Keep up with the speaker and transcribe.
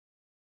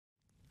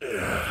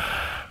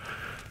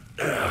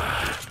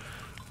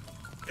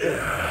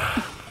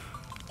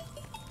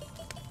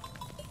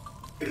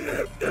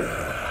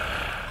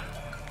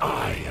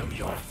I am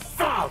your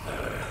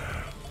father.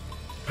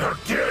 How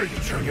dare you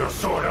turn your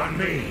sword on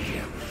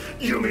me?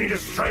 You mean to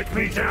strike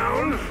me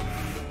down?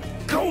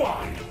 Go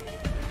on!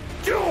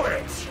 Do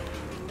it!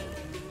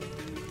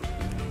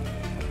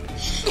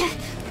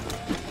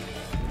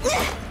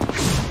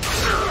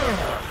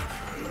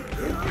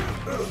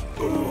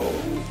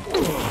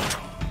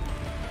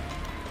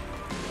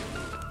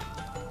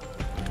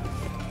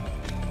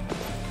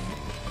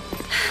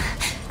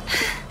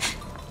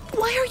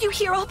 Why are you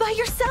here all by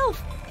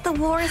yourself? The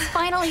war is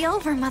finally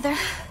over, Mother.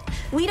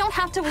 We don't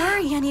have to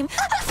worry anymore.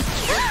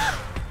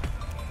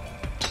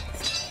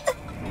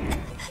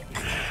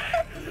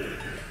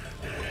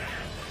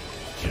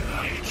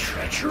 Die,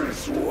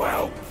 treacherous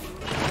whelp!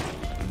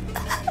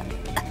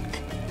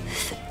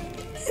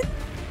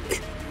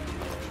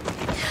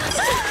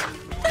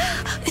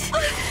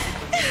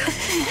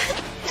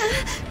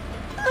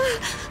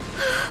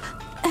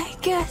 I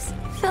guess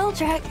fell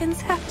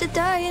dragons have to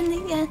die in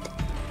the end.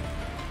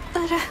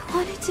 But I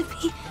wanted to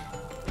be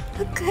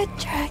a good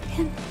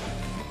dragon.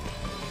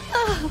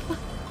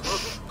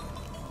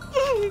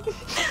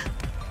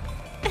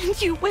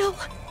 And you will.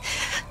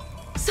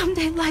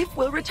 Someday life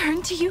will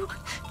return to you.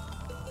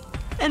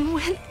 And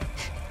when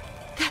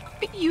that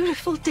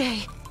beautiful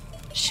day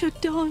should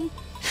dawn,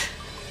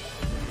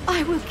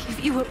 I will give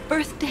you a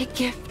birthday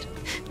gift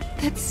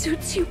that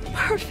suits you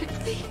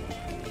perfectly.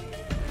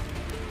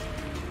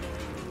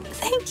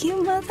 Thank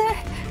you, Mother.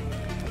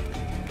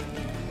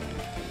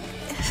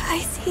 If I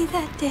see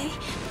that day,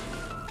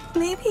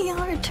 maybe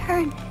I'll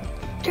return,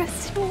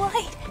 dressed in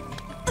white,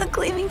 a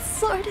gleaming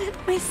sword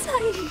at my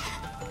side.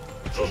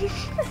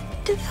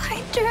 A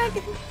divine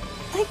dragon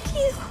like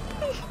you,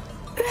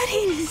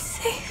 ready to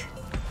save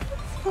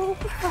the world.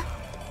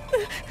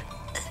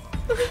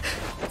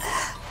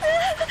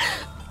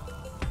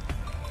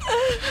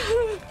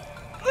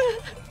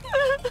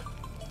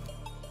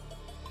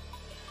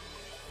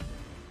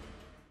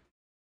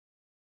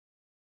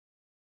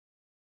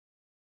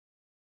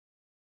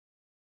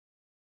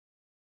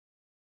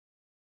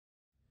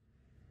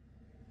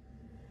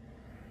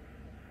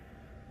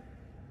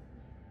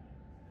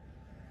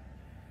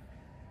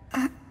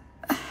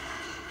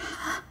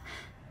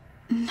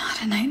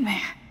 Not a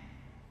nightmare.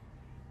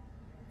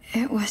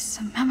 It was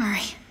a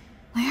memory.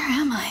 Where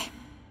am I?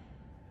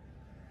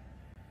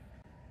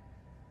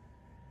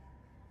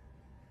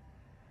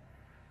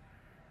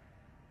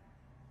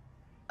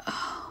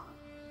 Oh.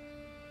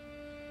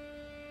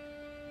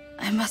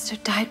 I must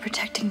have died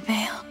protecting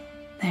Vale.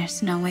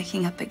 There's no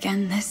waking up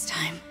again this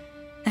time.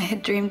 I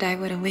had dreamed I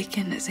would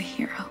awaken as a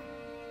hero.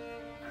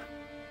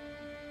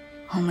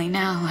 Only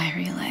now I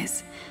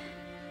realize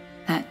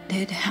that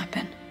did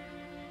happen.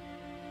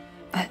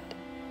 But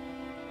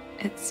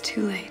it's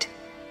too late.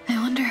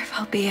 I wonder if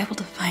I'll be able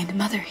to find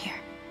Mother here.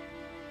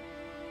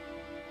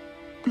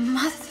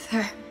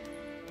 Mother.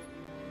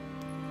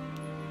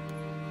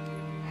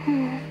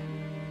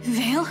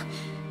 Vale?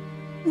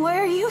 Why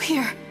are you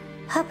here?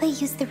 Papa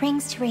used the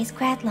rings to raise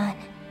Gradlon.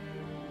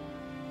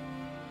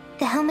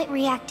 The helmet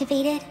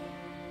reactivated,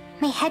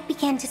 my head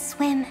began to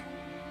swim,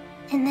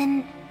 and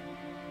then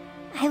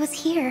I was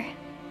here.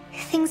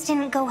 Things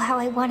didn't go how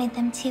I wanted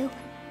them to.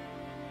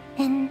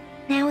 And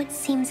now it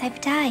seems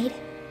I've died.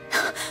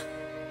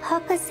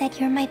 Papa said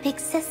you're my big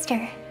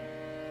sister.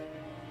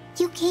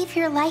 You gave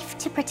your life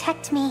to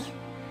protect me.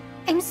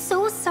 I'm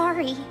so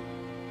sorry.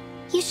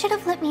 You should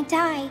have let me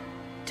die.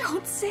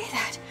 Don't say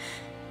that.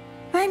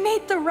 I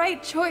made the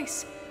right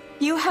choice.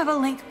 You have a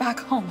link back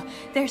home.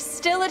 There's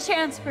still a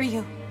chance for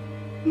you.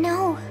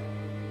 No.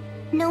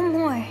 No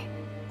more.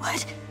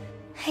 What?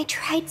 I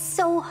tried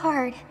so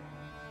hard.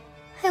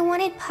 I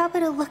wanted Papa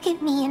to look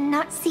at me and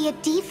not see a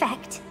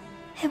defect.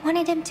 I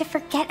wanted him to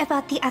forget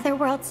about the other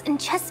worlds and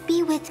just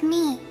be with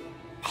me.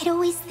 I'd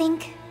always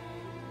think,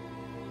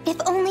 if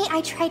only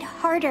I tried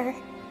harder,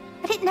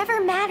 but it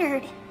never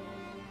mattered.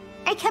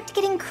 I kept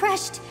getting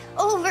crushed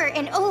over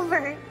and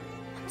over.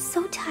 I'm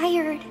so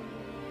tired.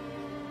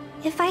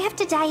 If I have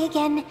to die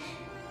again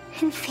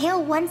and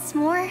fail once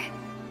more,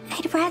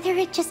 I'd rather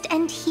it just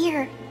end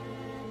here.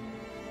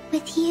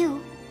 With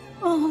you.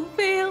 Oh,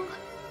 Vale.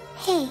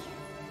 Hey,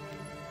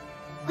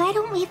 why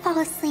don't we fall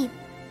asleep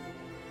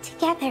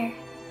together?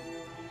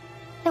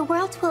 The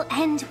world will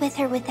end with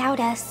or without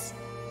us.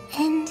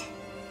 And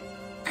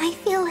I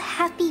feel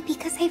happy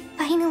because I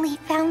finally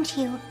found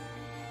you.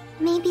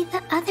 Maybe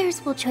the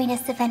others will join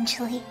us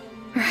eventually.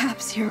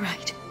 Perhaps you're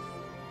right.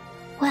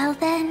 Well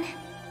then...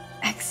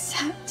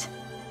 Except...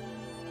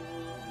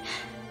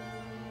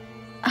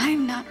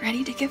 I'm not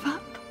ready to give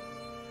up.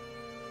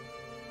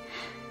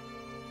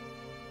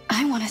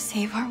 I want to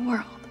save our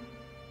world.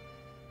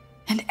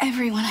 And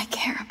everyone I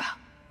care about.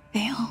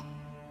 Vale.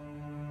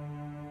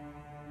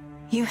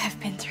 You have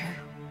been through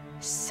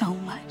so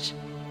much.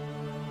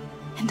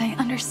 And I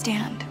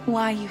understand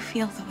why you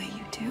feel the way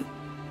you do.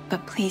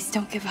 But please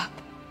don't give up.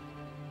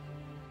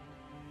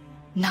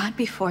 Not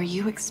before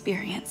you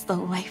experience the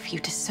life you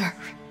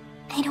deserve.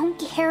 I don't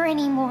care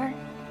anymore.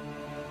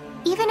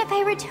 Even if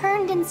I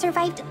returned and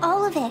survived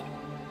all of it,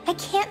 I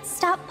can't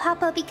stop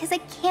Papa because I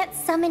can't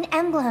summon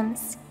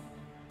emblems.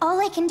 All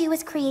I can do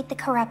is create the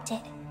corrupted.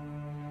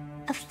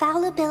 A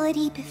foul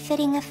ability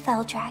befitting a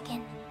fell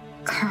dragon.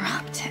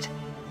 Corrupted?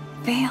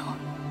 Veil.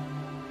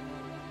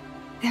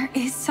 There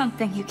is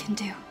something you can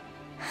do.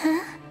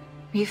 Huh?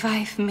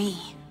 Revive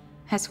me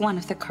as one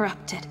of the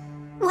corrupted.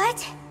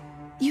 What?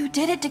 You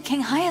did it to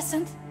King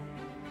Hyacinth.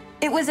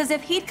 It was as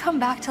if he'd come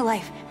back to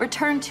life,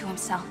 returned to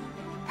himself.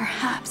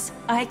 Perhaps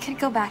I could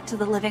go back to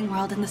the living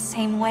world in the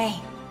same way.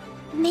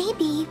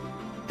 Maybe,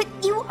 but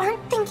you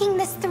aren't thinking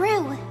this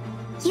through.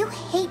 You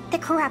hate the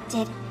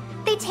corrupted.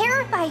 They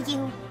terrify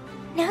you.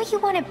 Now you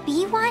want to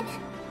be one?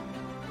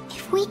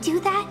 If we do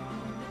that,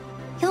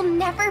 you'll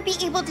never be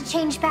able to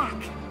change back.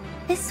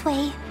 This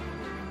way,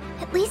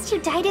 at least you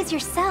died as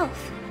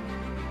yourself.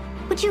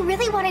 Would you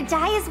really want to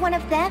die as one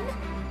of them?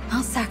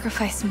 I'll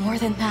sacrifice more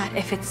than that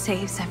if it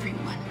saves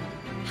everyone.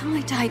 How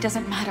I die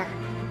doesn't matter.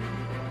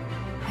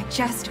 I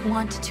just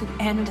want to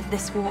end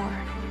this war.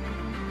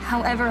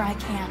 However I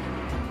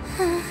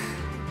can.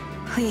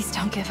 Please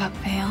don't give up,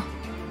 Veil.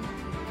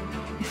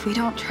 If we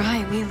don't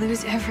try, we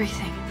lose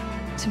everything.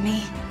 To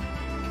me,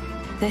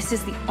 this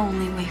is the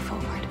only way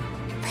forward.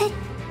 But...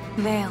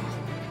 Veil,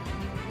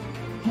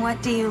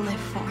 what do you live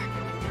for?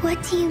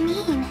 What do you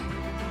mean?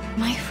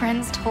 My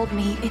friends told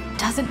me it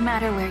doesn't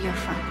matter where you're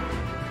from.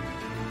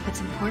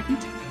 What's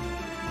important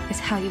is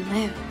how you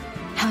live.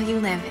 How you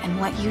live and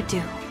what you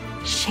do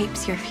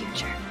shapes your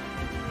future.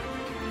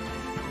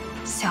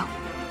 So,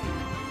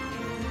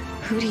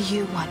 who do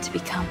you want to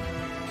become?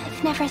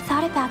 I've never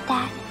thought about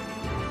that.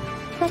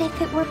 But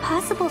if it were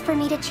possible for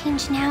me to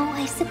change now,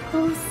 I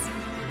suppose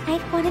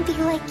I'd want to be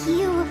like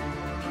you.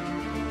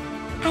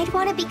 I'd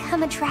want to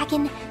become a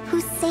dragon who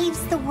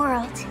saves the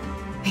world.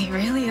 We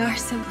really are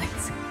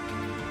siblings.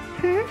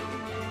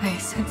 I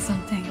said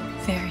something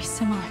very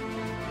similar.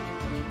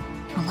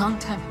 A long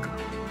time ago.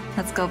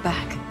 Let's go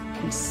back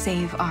and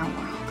save our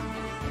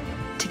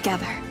world.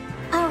 Together.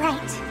 All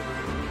right.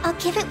 I'll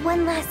give it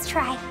one last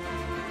try.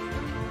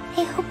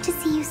 I hope to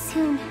see you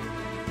soon,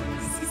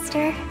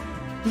 sister.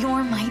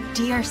 You're my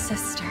dear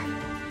sister,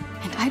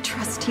 and I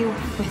trust you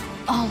with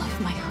all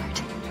of my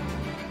heart.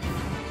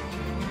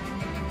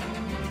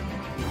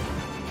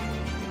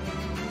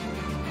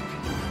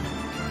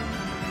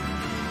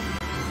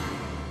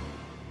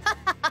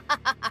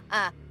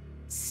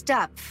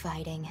 Stop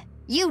fighting.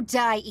 You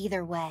die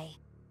either way.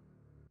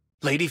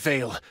 Lady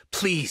Veil,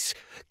 please,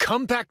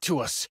 come back to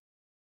us.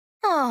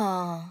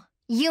 Oh,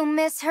 you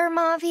miss her,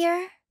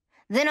 Mavier?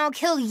 Then I'll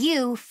kill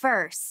you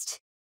first.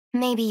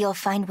 Maybe you'll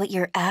find what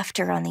you're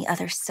after on the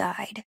other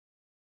side.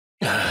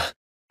 Huh?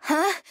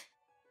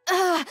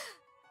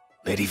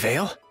 Lady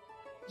Veil?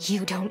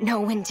 You don't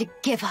know when to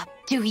give up,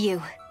 do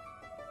you?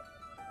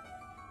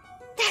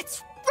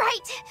 That's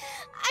right!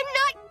 I'm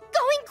not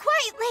going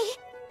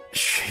quietly!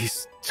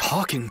 She's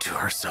talking to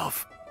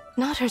herself.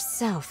 Not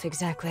herself,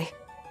 exactly.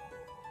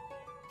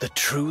 The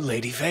true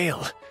Lady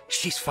Veil.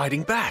 She's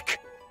fighting back.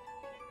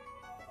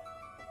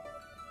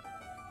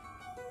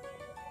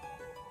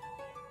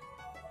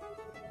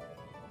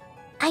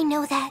 I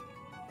know that.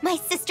 My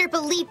sister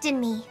believed in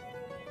me.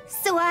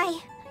 So I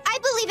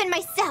believe in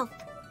myself.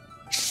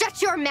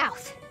 Shut your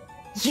mouth!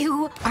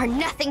 You are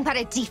nothing but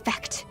a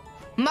defect.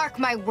 Mark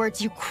my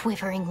words, you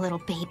quivering little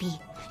baby.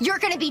 You're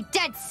gonna be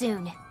dead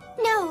soon.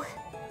 No,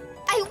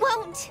 I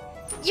won't.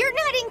 You're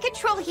not in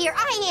control here,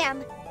 I am.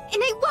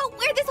 And I won't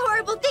wear this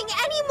horrible thing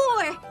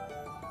anymore.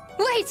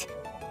 Wait,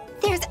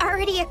 there's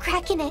already a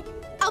crack in it.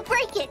 I'll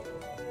break it.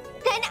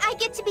 Then I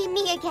get to be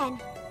me again.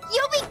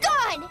 You'll be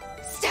gone!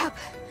 Stop!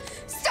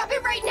 Stop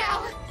it right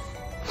now!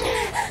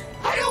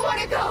 I don't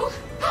want to go!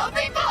 Help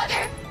me,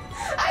 Father!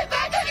 I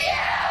beg of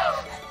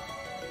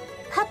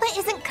you! Papa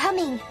isn't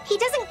coming. He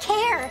doesn't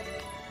care.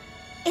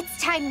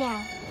 It's time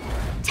now.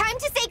 Time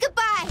to say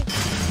goodbye!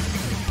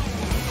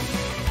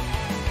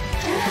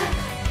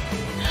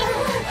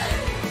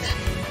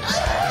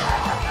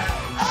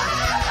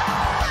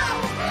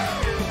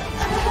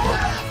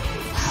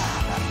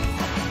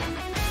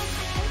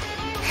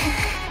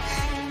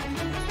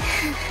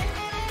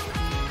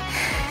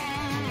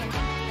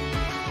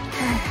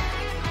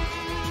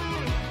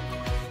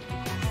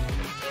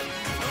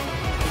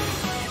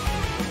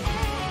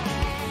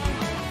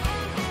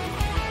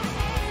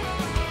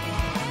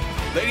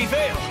 Lady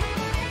Veil!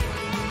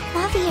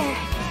 Mavier,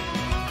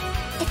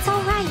 it's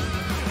all right.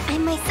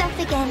 I'm myself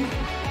again.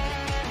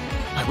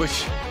 I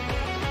wish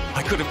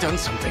I could have done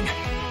something.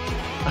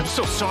 I'm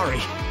so sorry.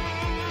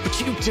 But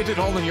you did it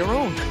all on your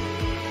own.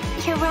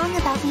 You're wrong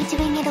about me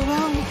doing it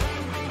alone.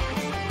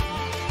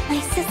 My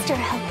sister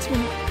helped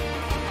me.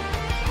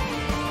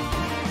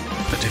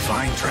 The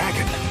Divine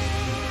Dragon.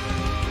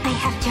 I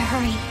have to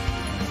hurry.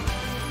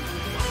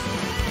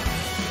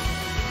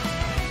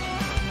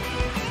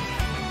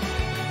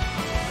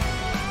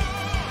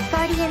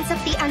 Guardians of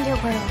the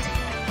Underworld,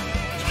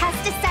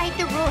 cast aside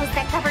the rules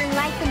that govern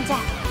life and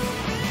death,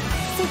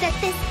 so that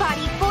this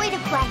body void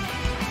of life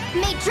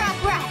may draw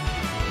breath.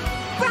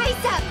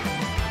 Rise up!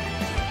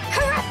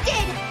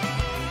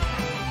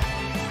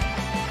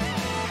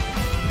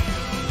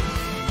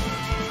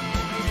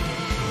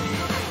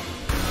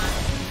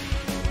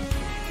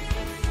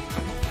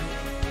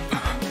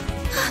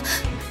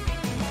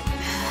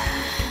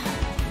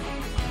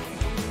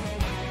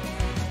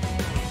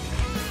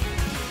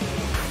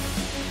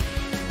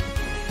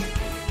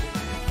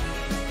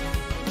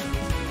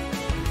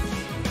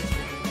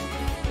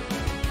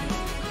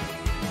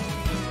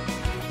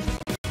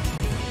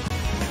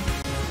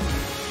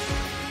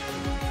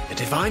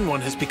 Divine One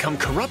has become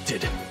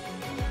corrupted.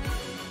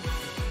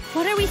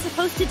 What are we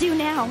supposed to do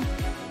now?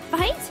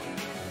 Fight?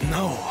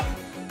 No.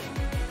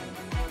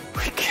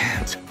 We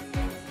can't.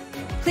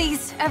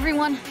 Please,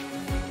 everyone,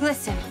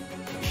 listen.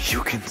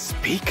 You can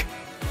speak?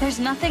 There's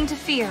nothing to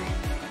fear.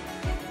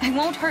 I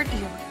won't hurt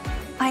you.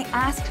 I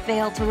asked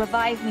Vale to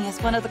revive me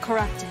as one of the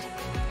corrupted.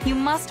 You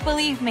must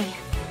believe me.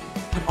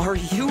 Are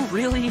you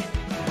really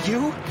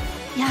you?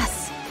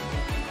 Yes.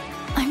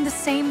 I'm the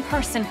same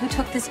person who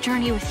took this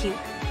journey with you.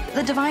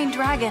 The Divine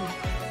Dragon.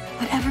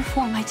 Whatever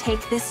form I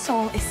take, this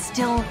soul is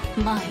still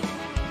mine.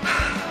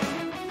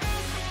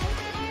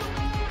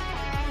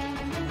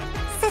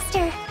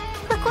 Sister,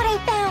 look what I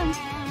found!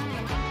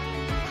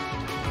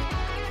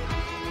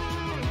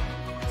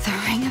 The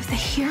Ring of the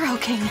Hero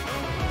King.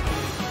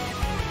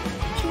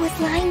 It was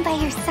lying by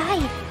your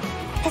side,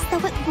 as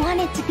though it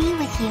wanted to be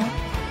with you.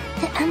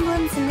 The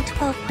emblems in the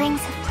 12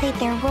 rings have played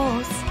their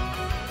roles.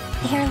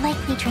 They are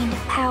likely drained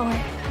of power.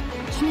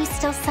 Can you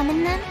still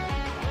summon them?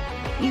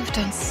 You've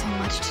done so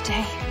much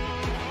today.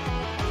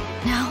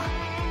 Now,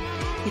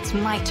 it's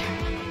my turn.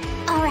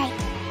 All right.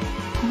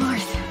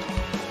 Marth,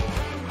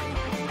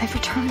 I've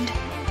returned.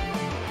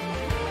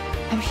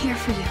 I'm here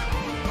for you.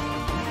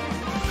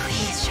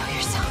 Please show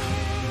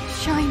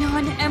yourself. Shine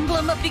on,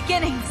 Emblem of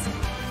Beginnings.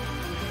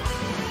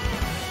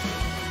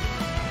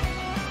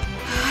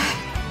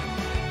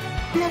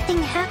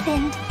 Nothing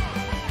happened.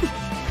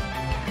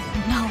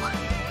 No.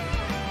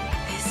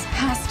 This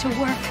has to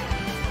work.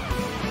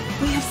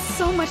 We have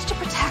so much to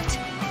protect.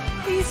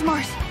 Please,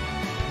 Marth.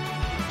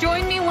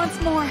 Join me once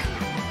more.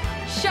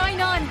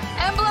 Shine on,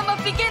 Emblem of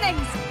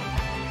Beginnings!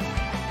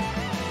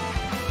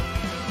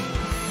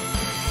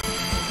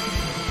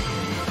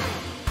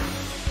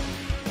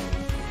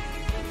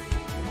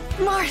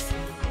 Marth,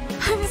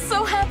 I'm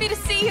so happy to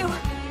see you.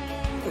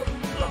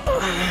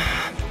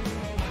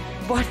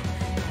 But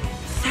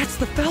that's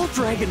the Fell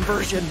Dragon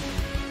version.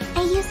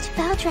 I used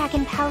Fell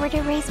Dragon power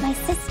to raise my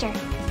sister.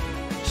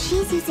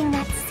 She's using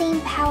that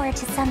same power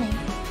to summon.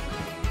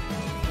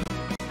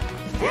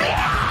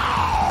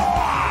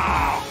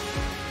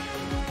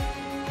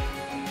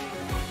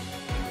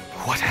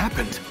 What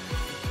happened?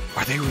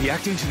 Are they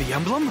reacting to the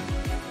emblem?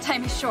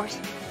 Time is short.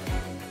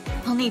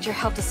 I'll need your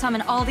help to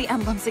summon all the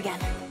emblems again.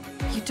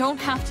 You don't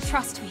have to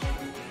trust me.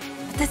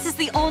 But this is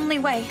the only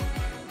way.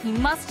 We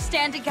must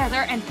stand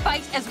together and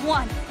fight as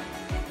one.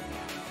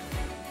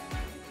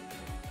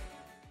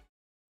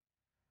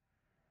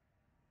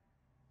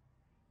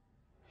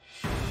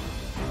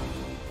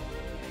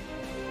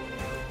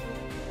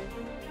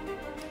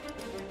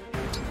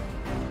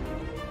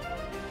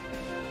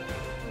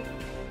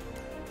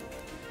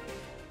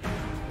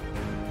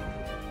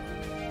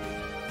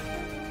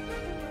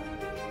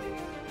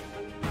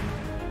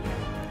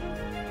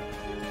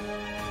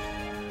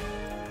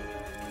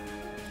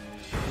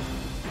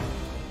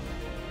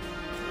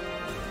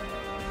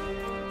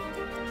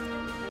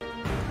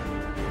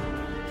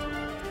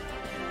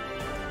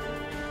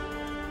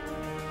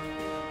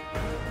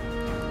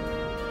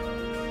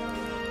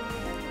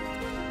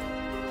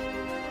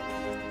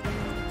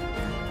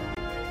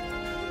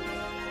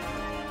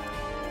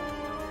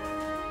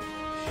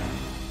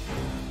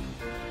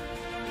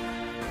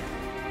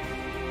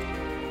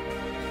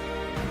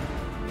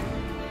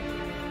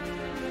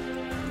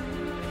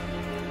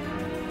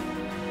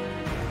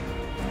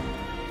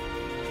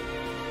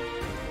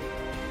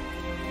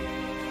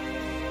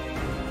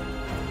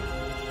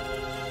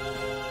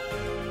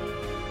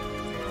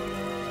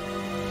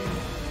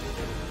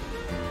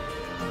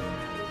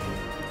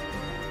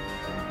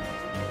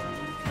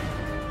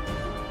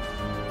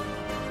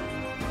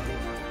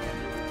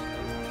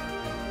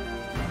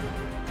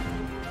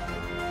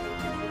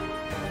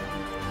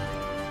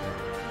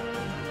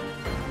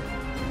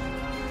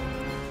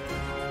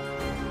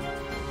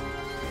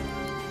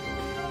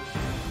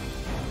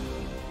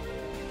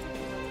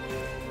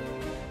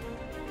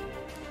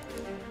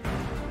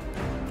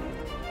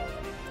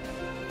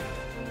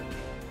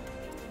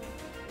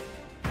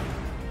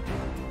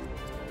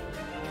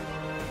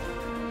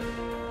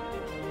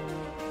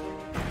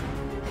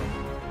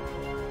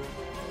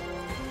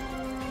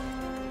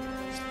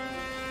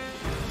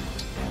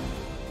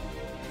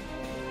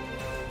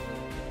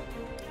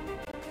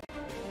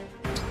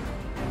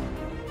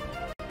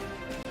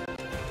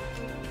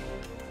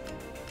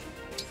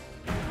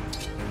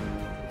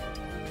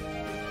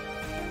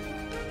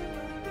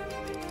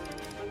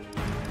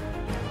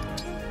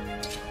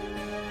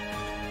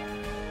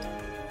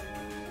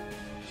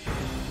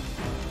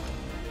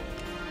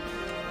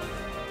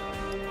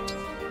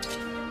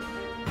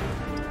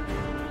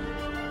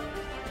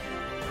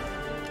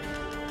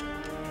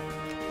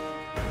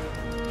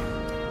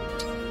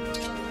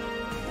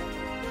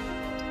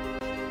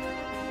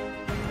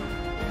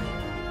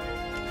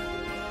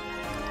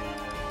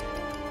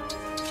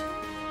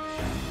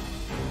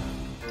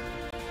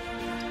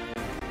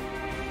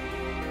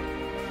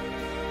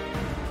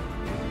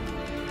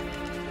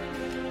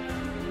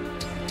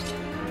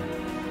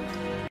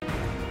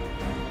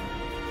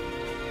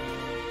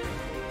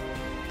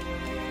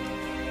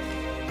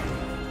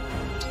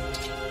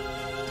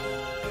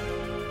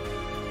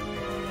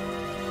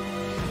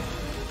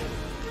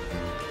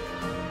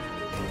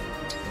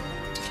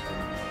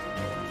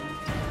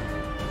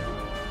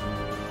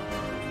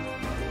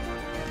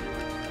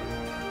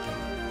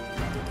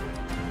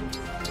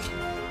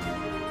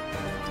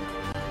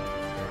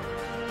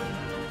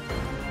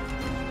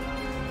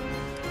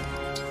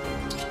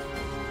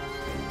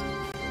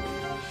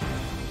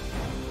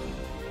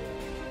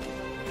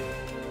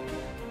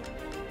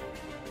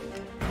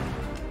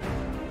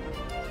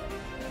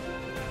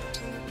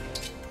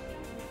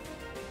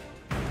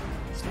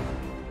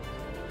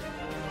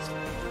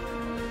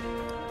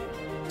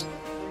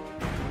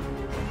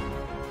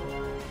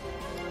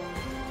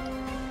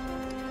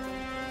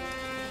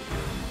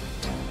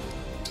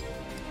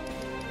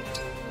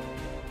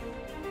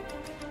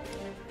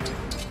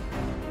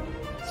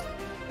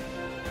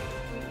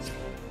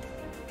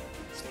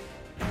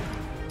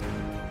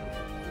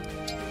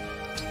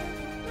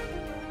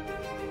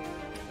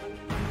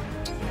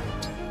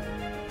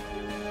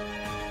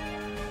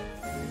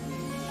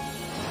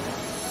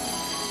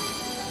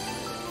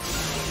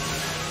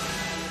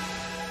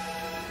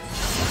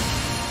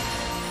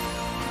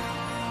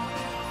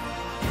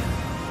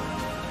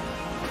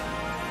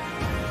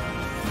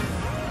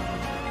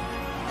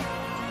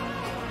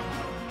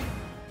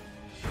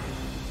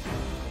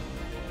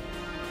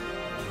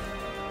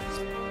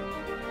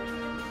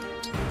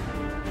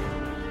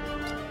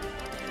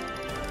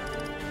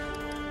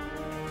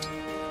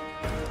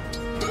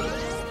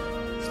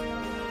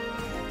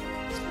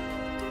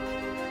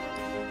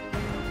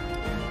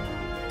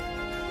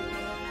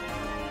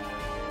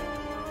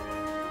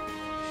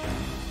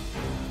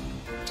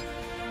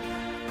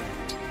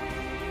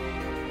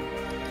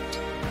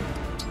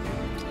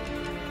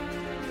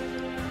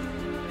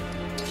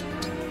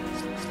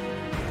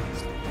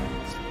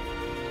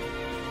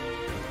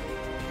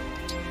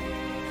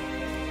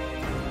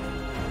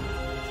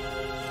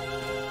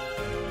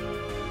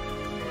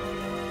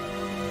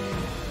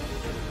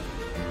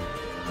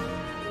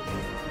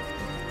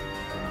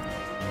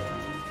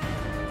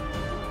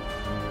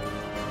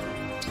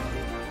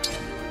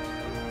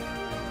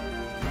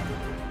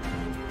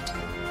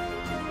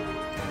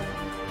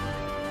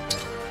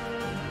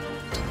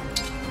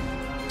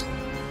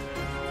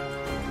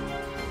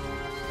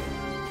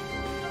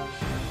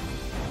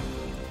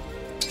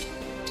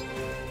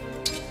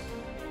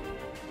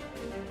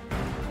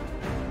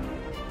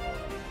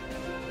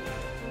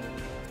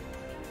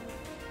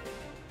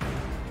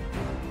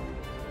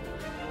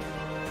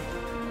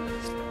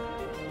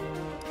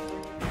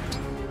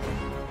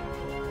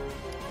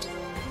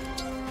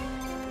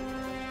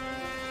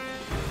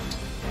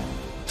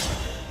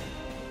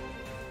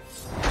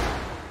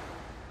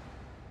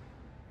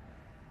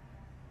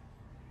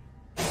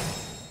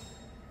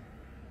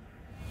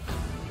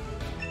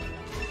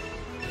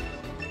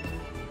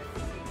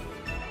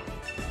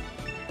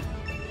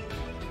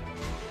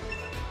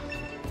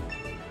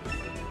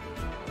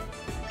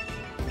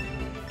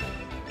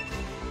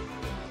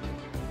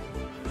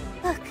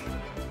 Look,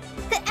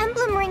 the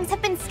emblem rings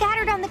have been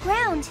scattered on the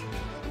ground.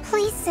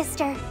 Please,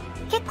 sister,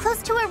 get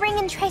close to a ring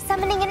and try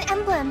summoning an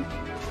emblem.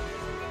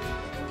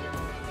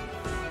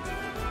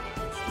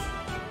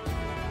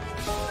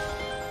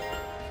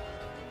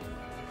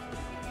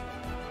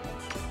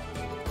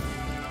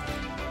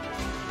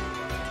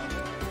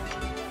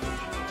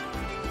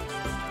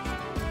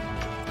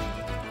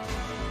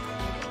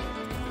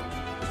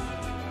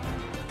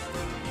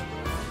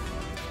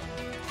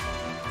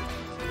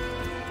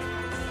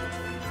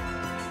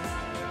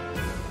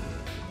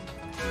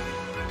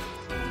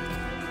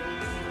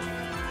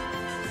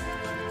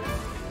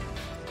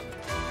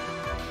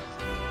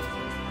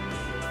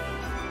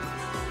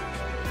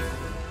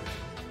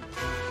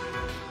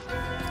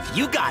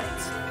 You got it!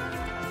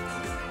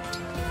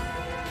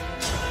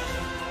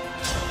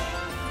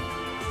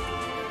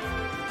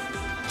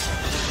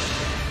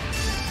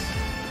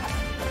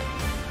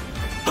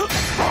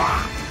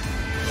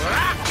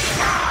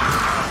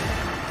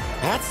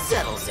 That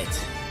settles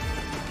it.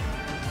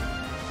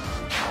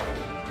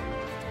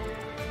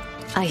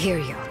 I hear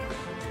you.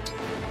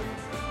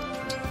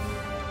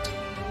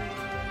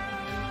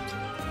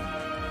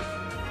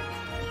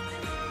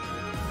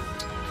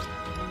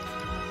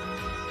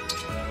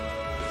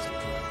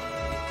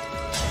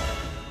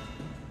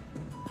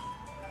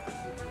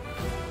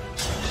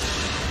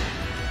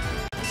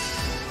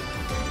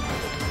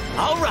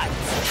 All right.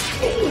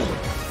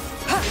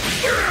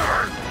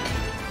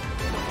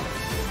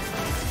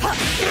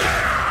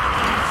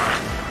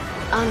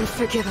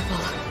 Unforgivable.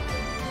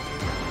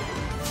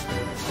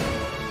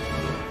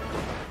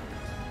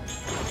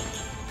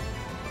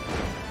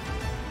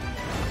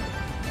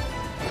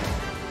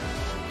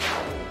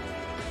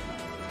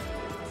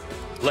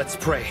 Let's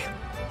pray.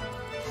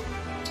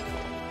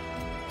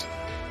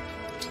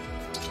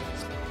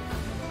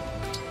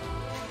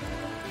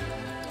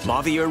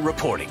 Mavier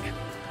reporting.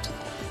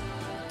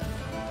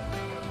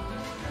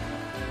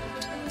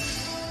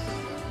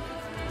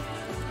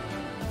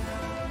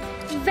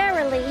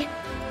 Verily.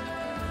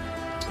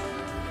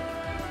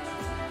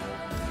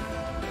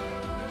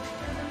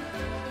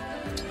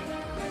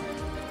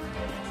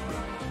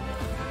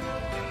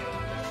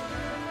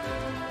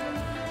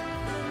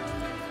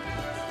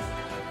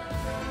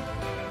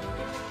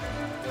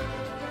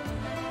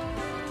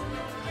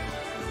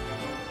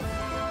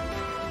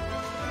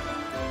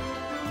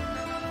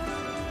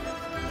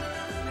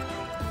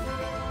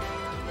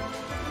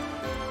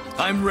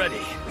 I'm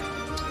ready.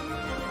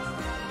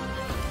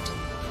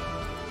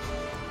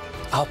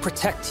 I'll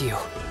protect you.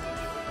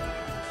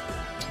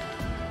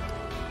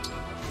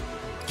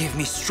 Give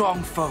me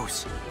strong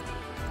foes.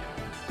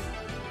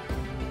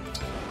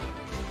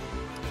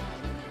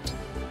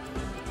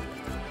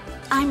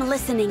 I'm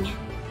listening.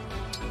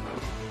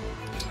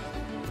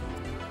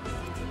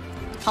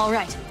 All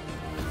right.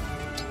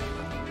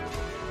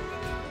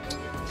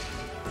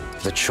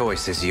 The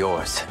choice is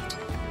yours.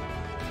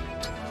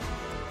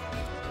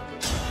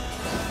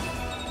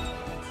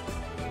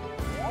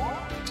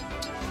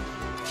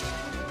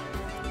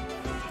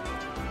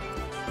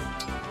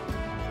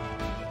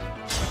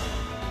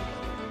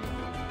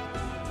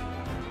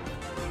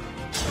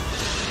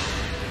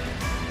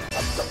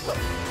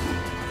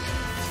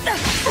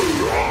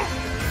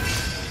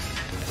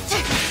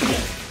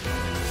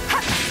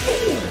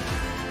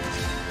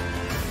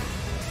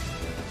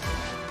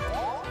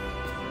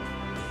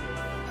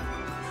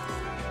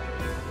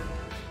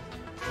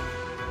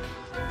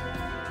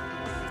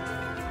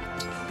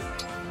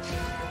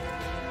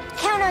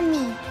 Count on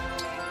me.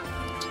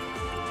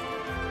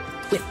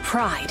 With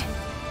pride.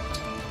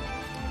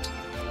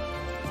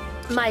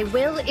 My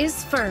will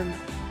is firm.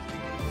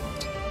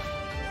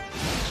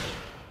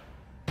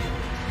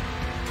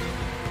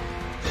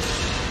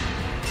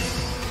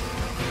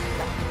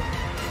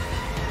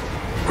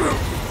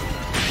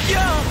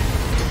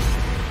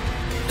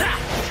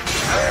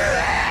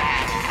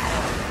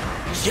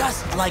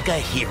 Just like a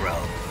hero.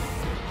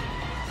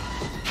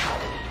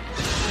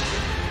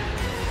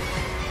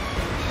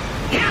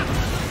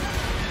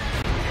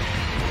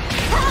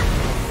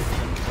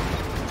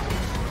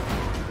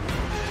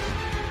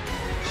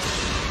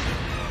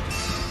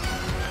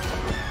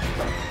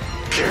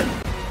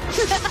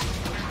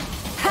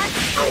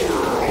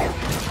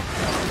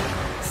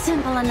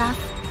 Simple enough.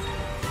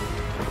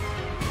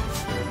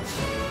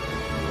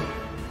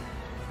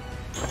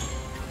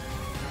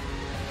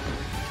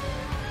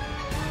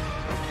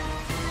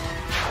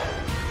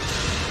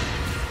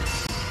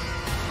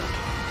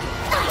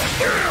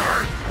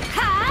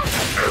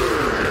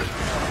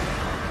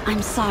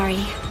 I'm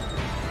sorry.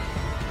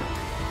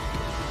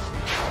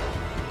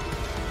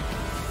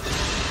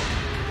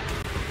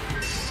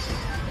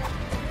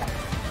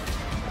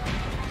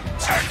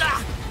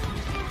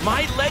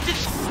 My legend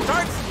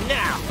starts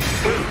now.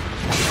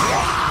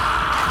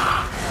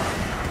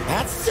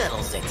 That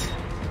settles it.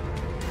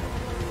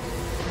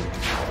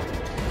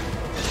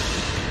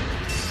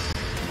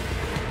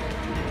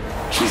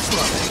 Keep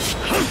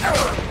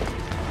low.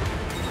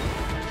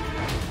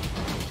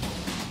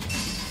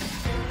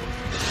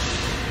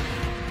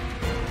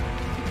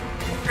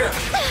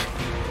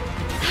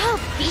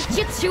 beat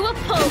you to a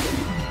pulp!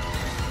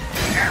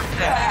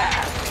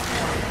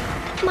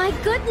 My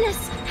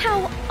goodness,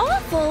 how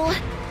awful!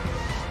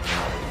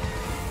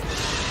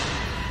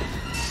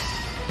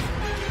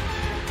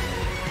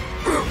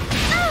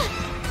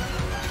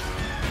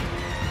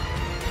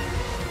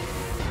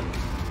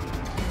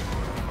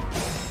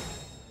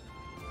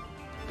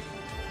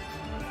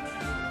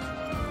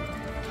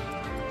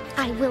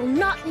 I will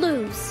not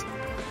lose!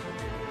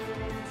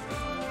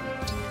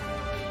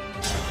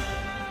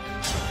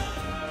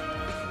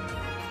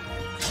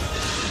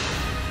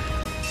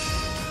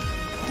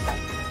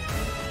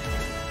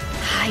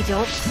 I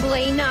don't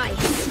play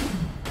nice.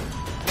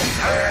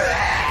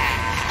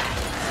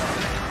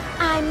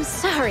 I'm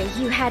sorry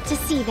you had to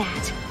see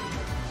that.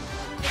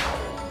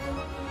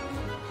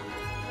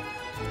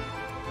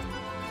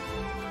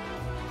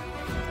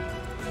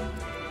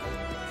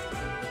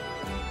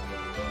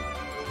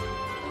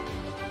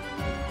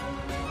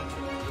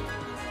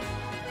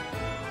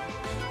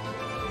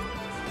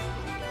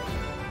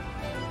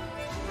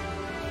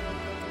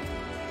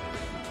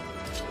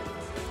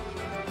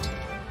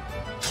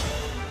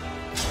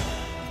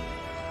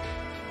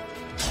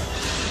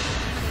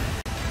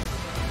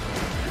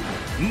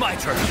 My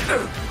turn!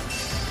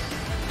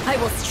 I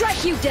will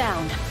strike you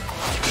down!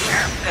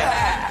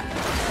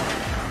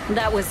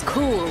 That was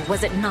cool,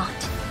 was it not?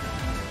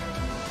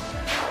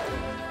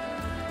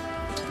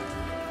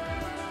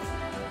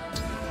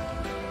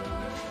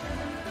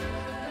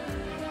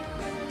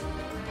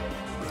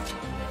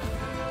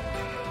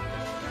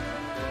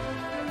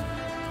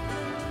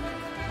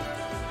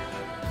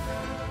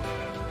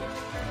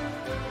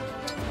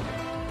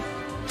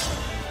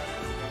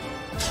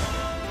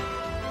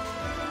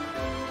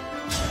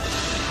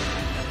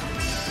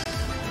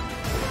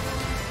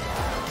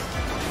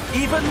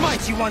 Even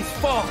mighty ones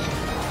fall!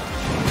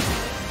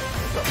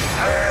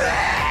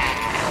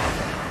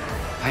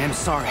 I am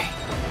sorry.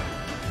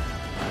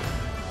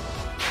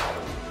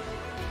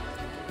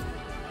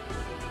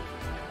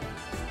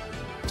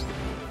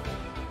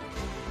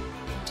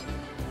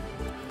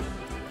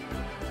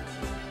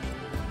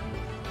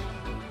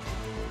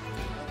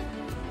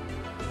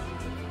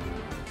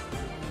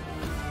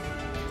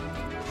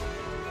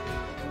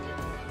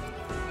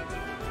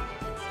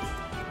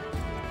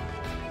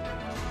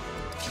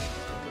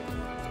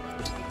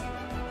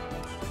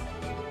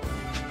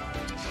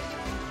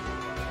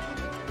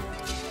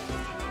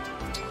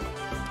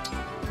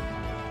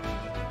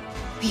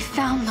 We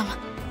found them.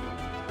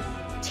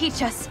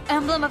 Teach us,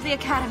 Emblem of the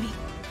Academy.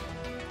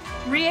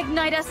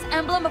 Reignite us,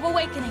 Emblem of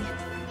Awakening.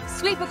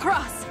 Sweep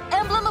across,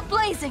 Emblem of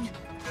Blazing.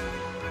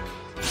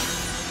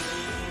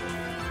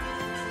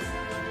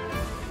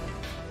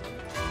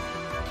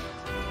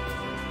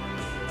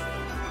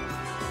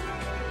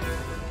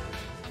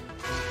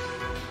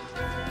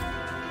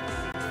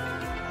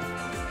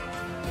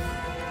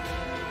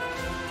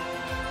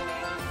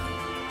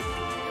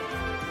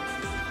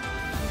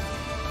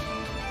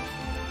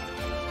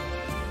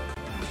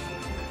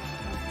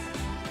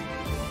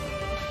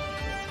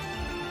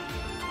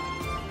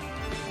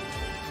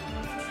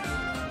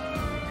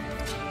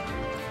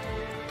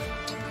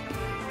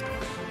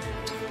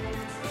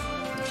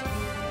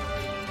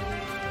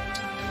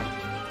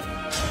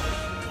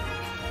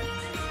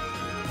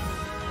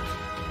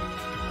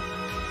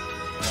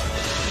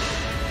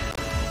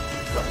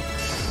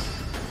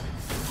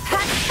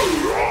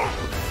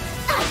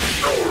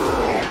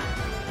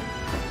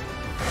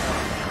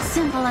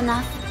 Simple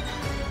enough.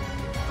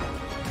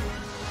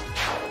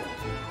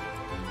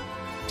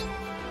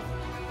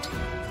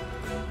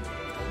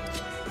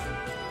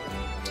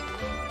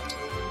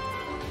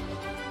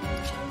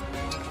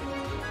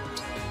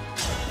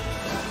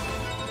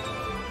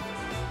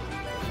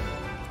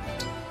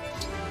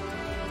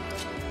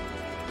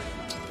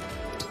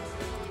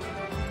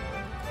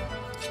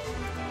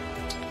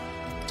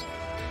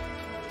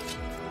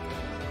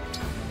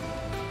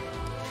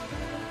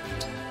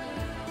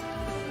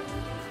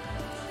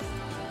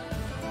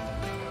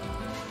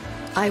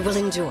 I will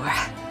endure.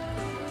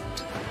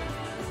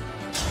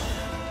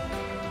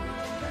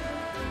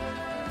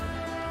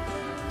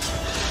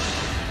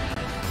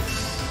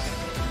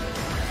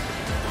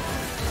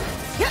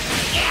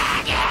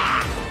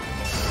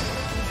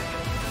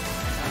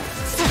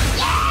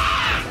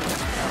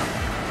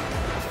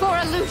 For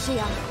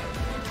Illusia.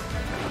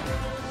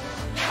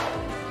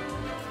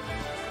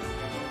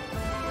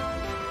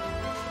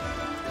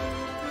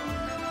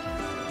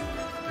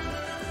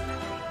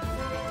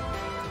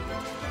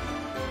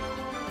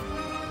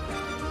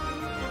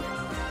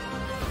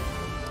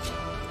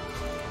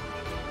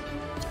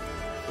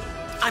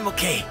 I'm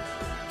okay.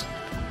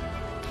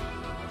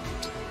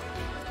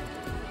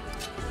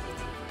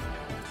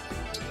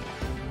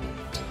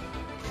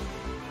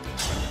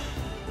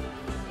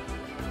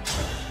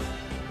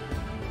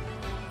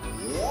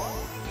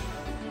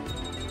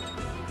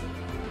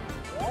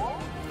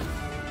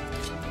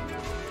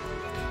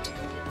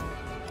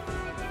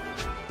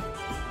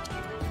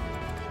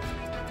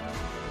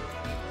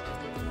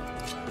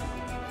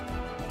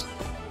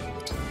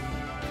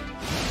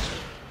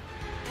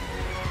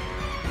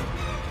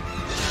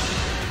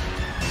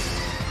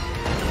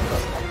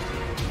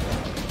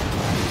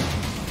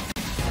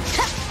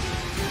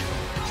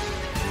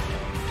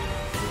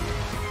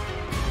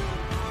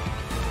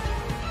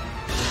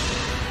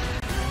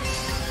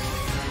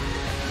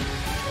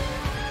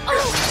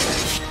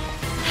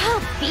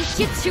 beat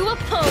you to a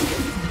pulp!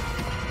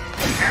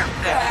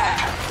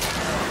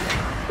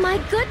 My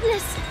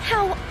goodness,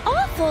 how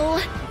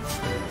awful!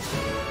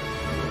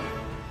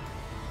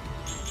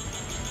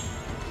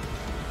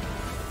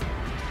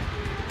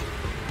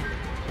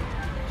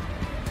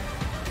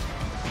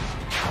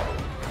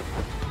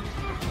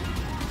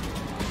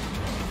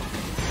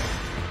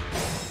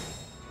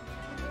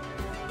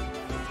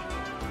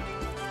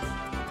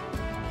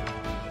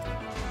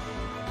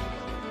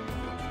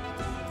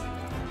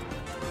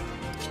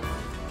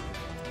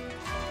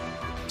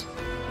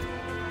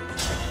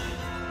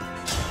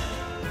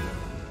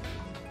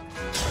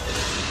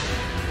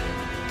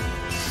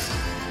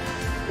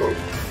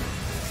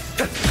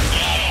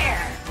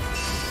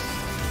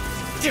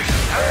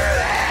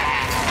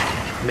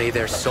 May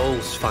their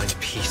souls find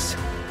peace.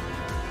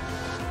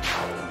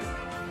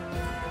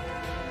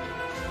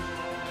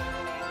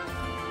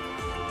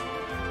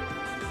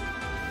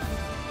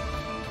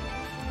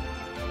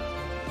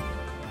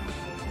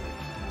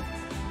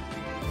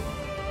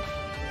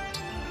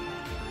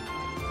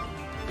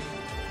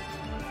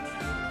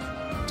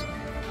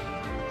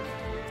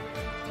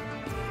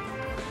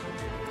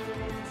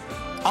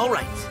 All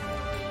right.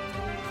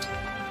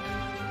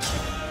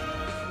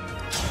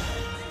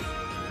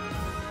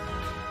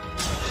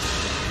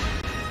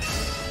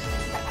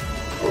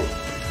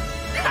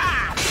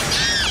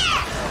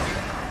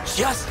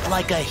 Just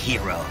like a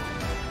hero.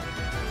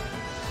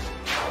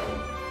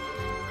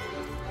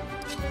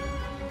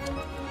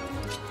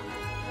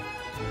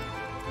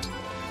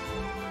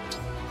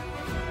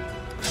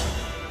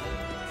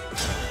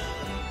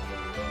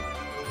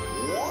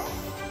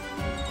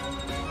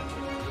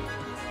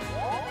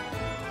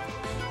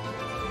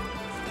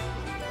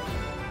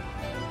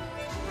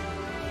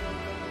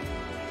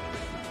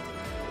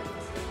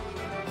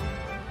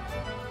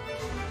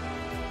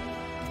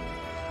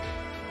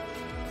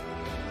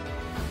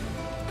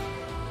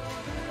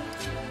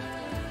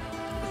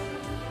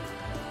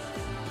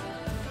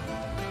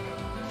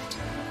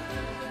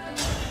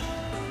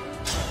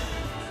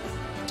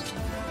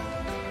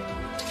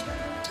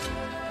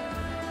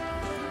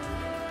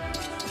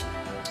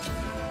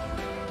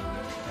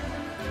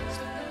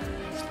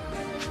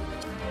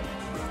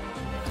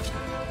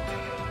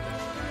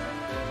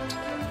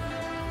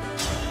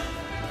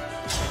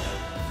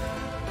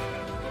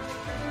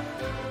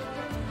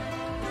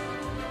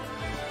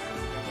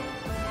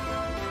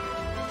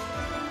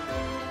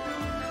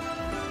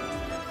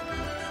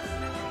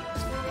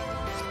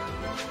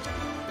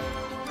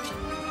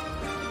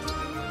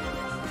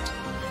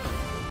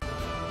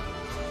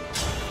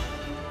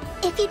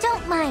 If you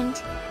don't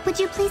mind, would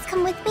you please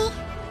come with me?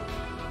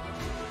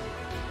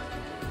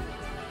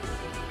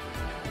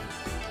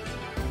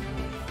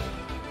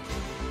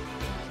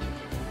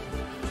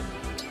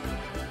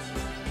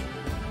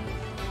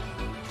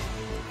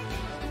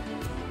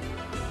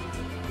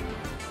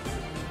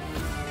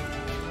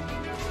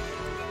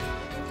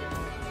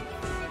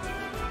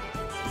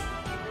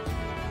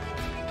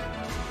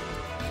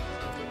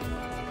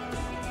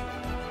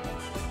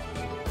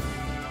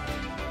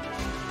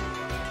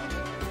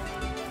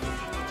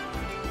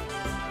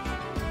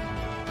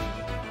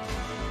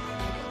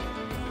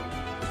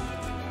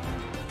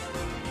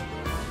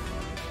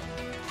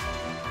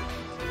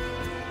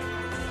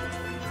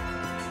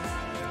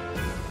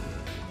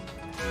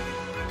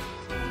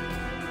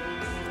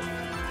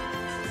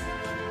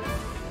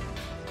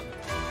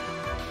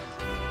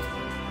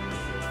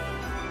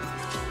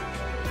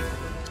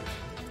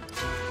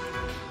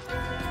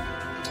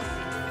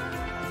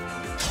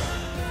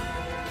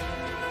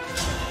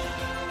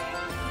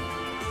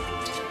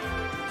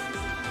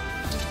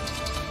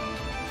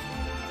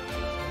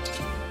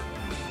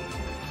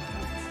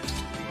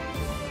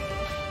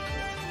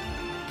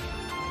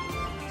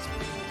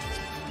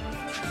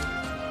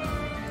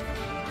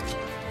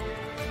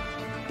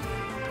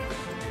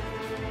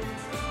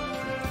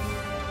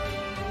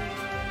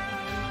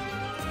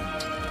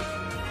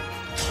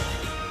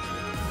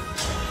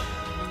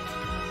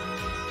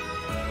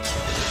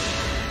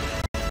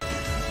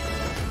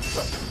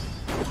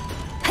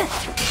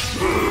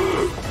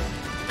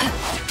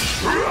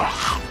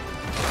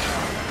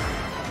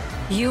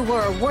 You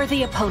were a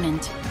worthy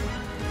opponent.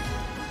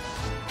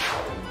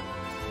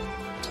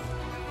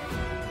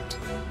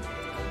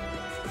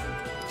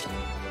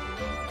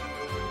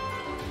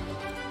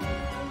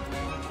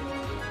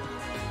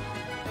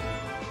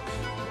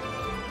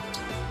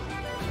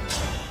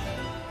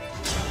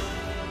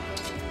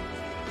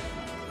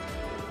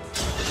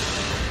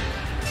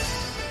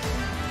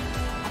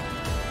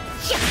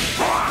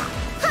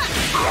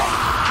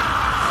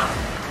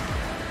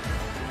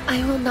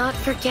 I will not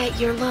forget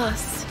your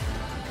loss.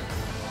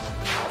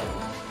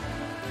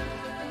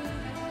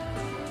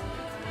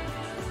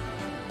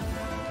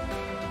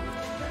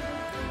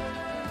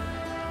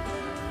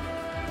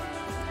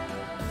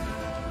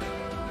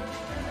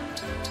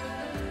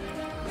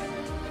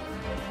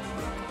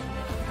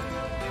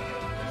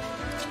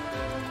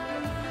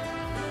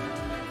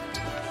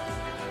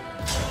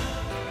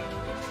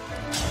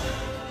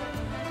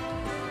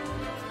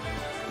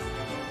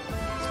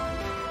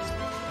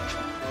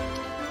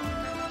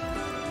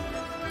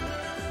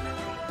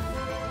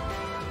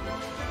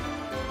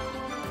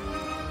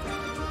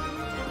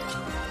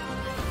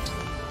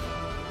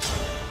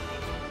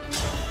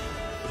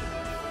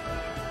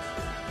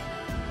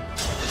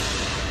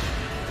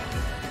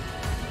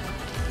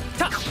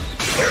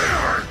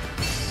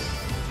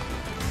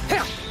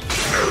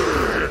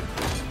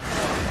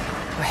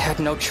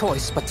 no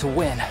choice but to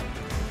win.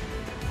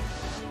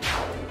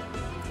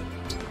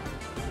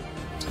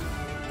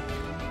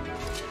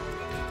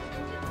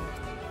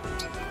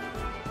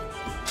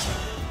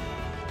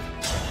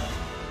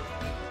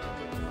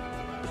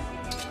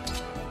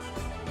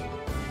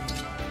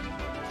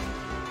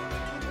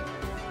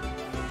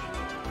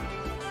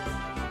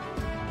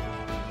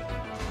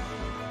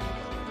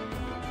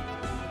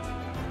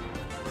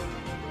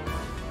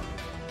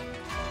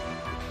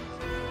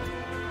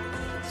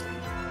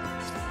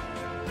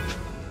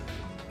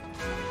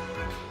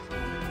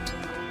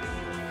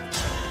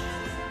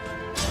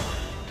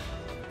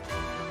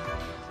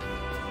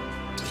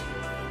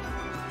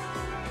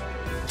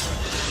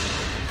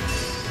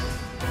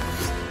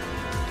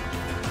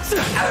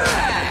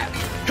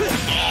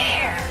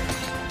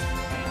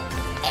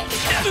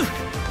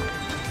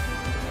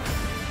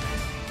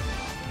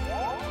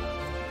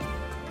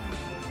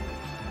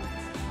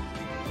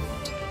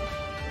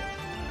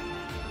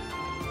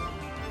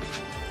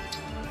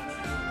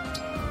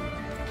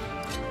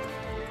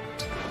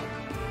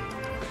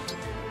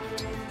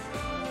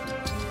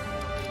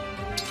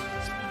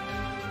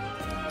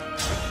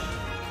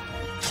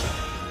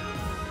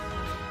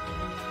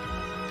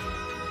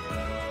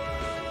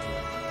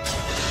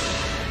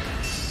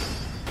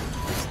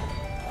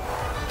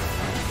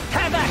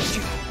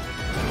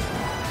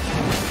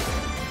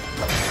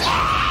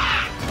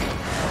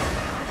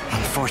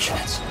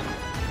 Unfortunate.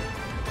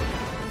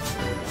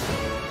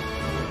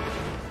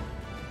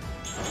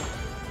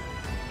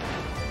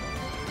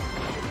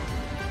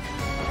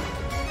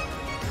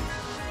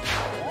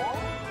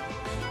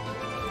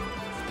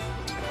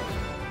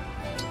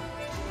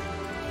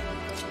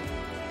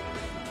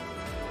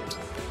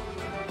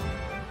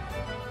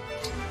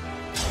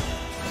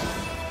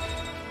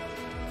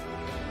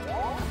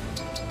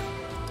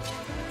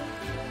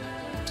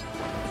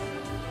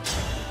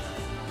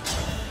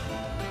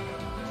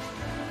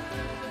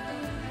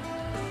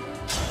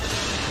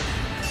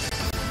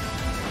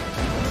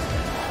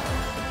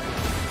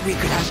 We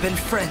could have been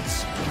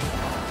friends.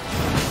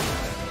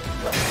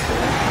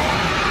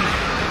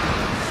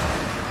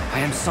 I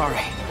am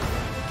sorry.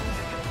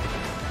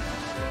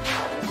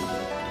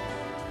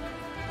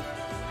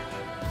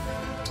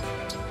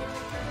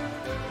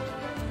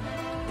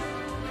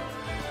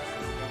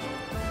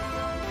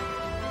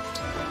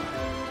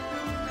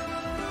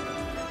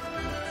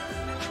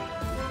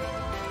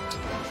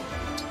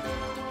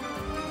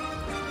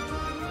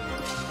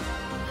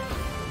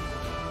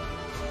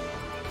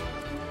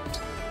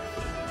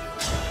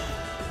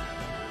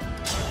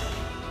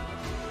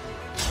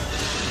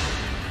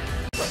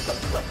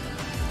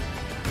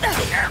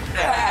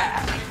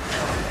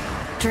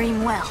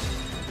 Dream well.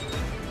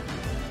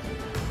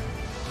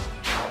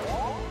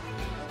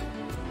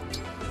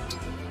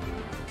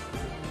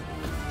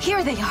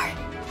 Here they are.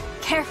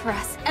 Care for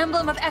us,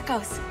 Emblem of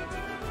Echoes.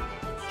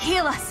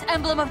 Heal us,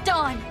 Emblem of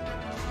Dawn.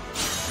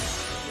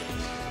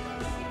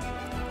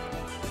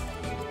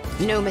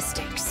 No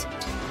mistakes.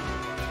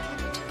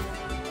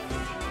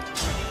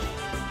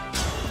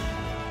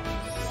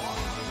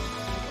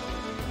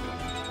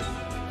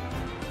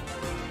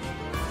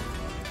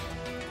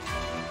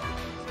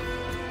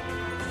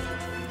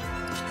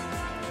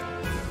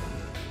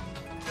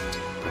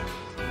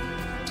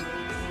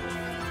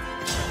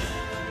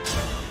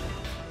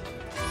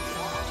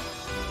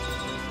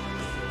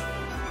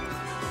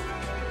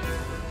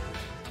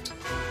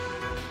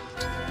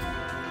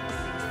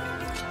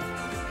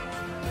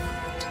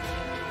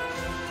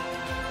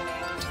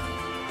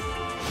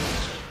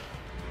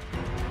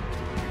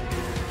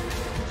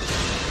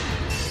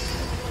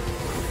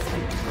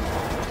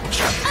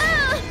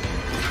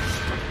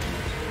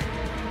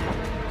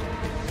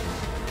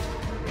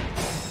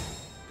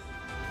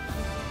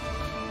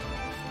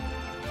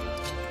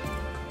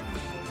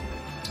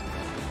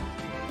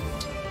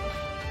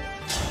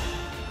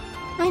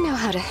 I know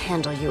how to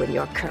handle you in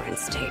your current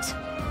state.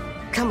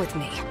 Come with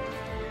me.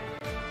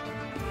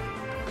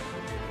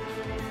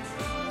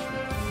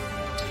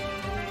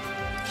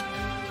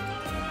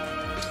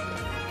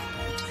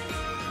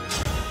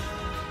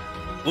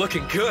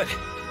 Looking good.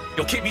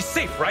 You'll keep me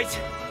safe, right?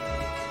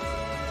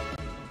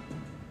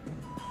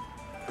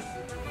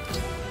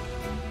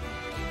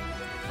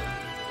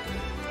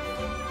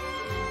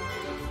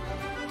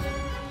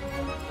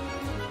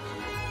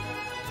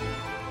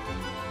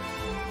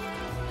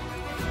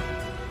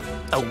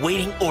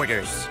 Awaiting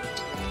orders.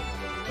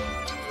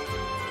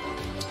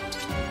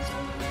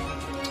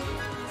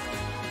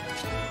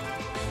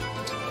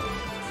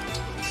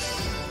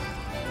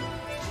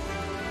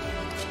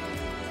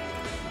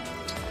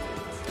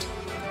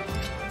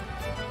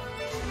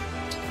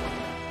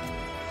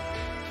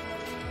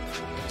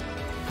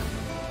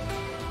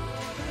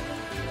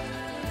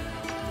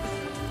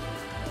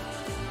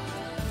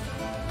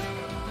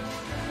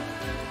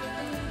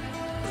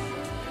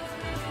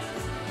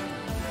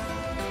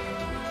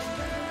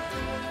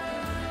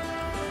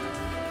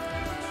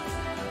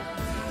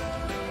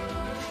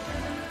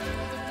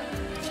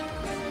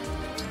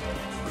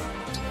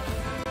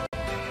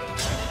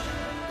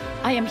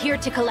 I am here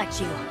to collect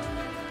you.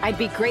 I'd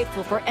be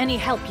grateful for any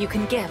help you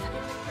can give.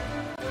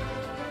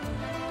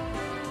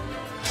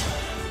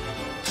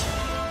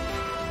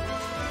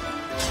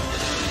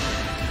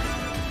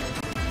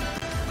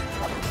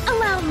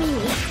 Allow me.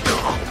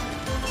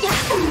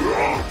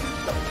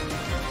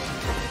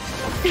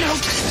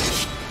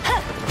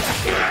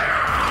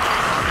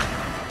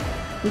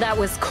 That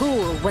was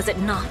cool, was it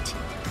not?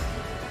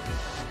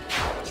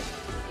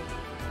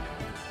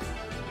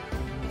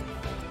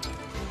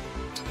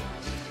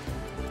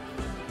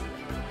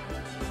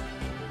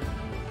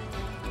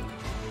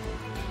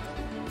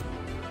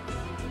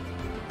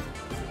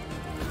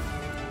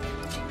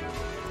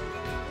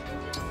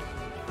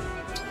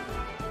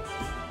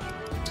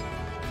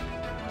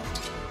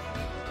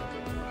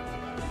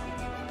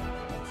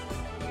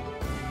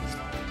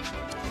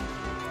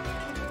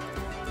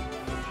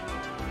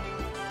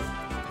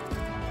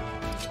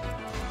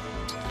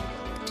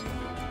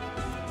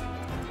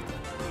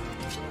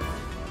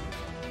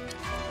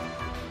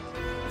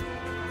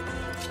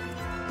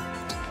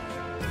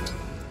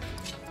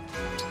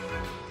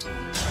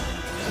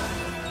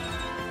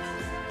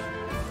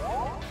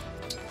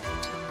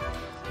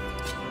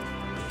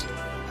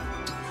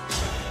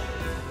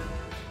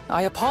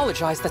 I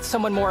apologize that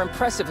someone more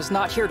impressive is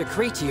not here to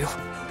greet you.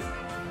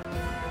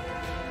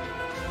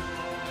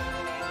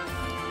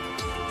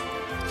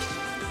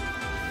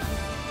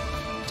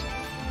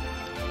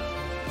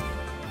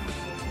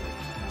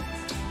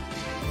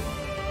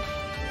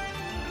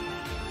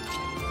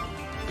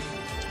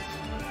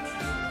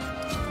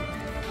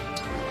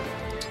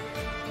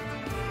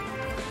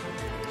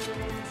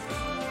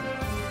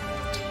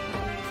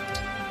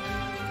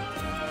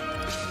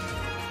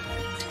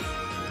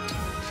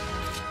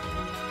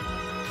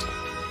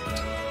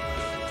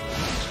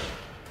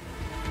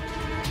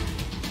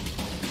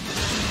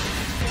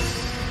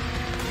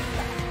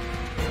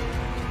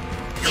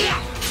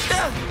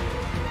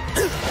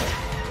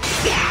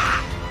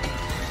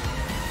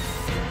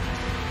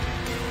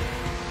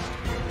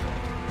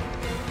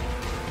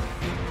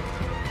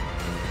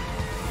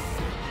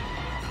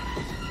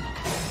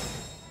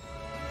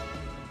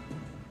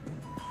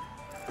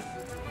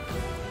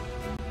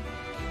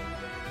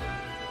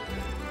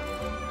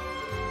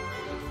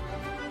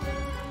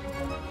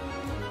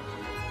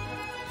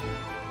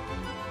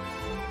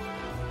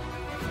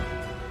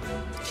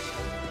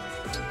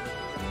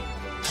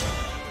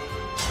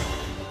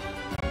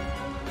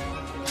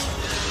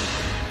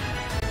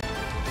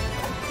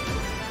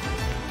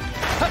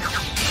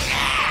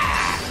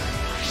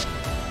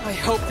 I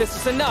hope this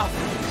is enough.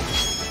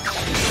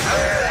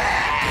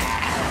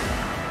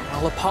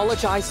 I'll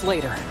apologize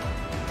later.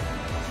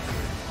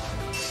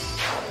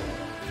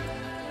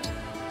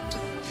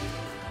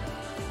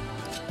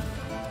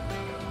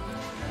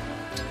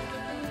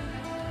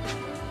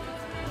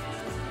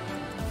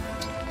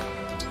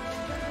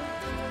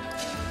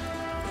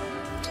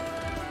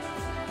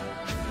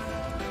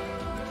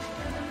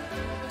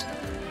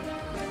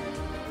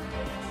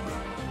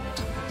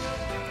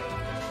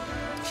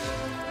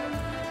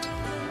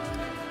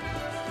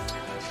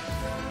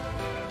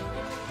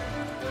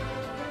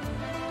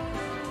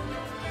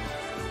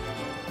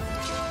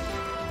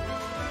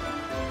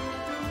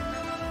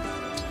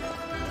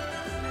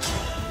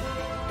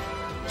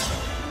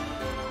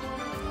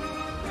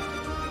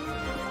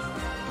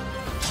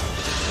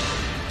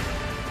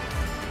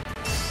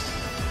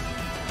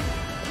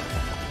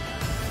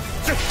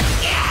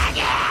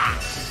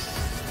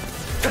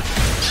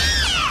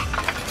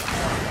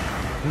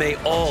 May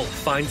all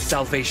find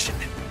salvation.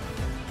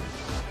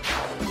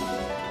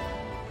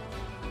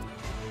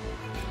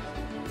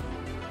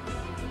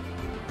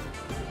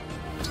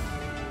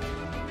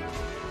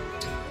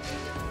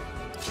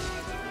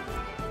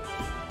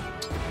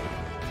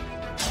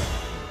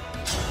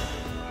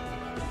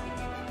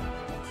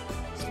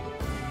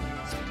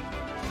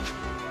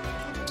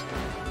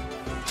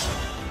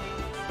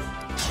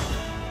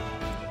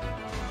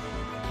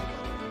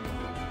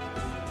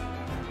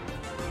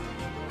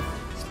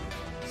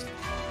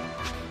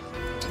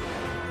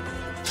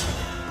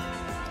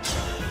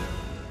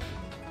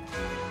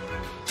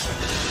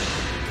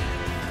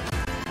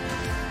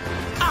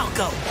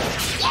 Go.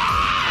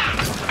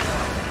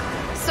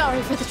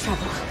 Sorry for the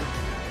trouble.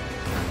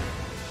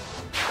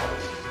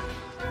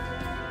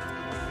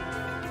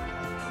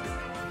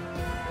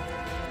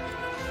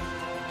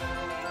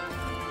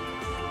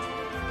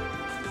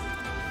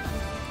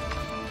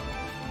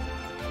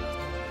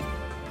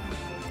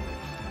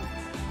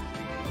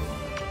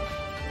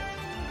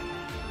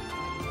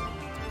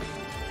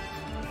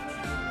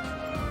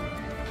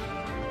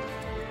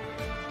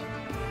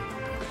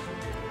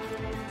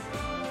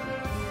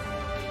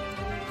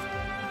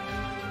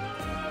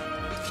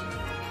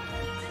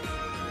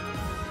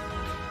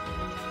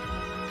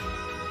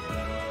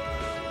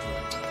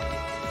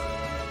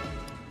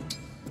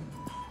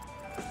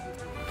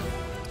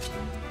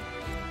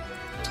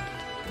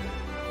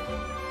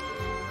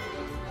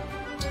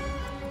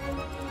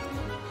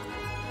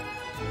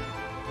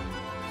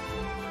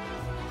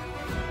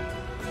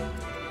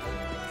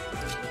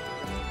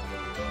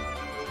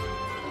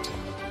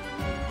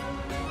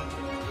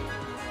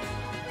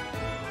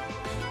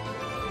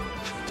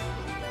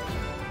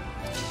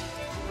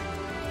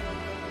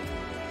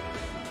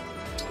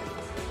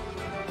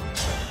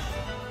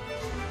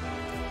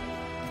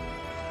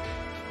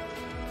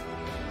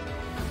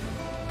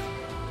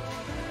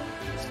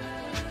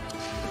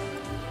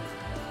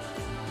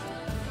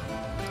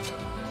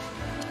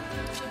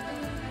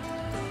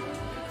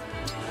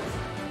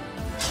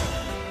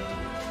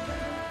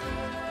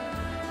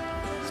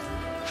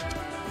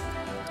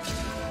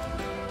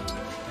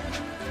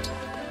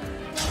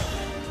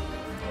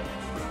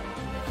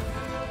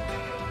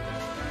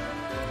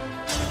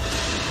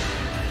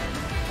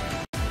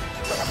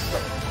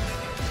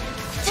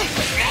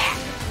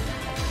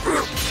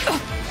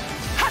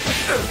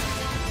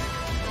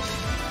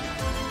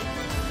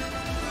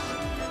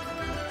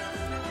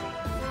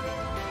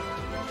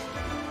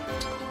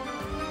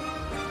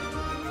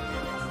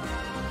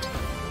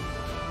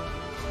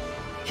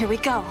 Here we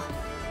go.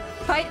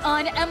 Fight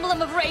on,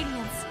 Emblem of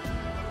Radiance.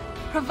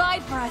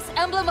 Provide for us,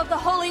 Emblem of the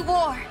Holy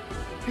War.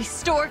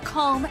 Restore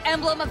calm,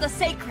 Emblem of the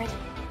Sacred.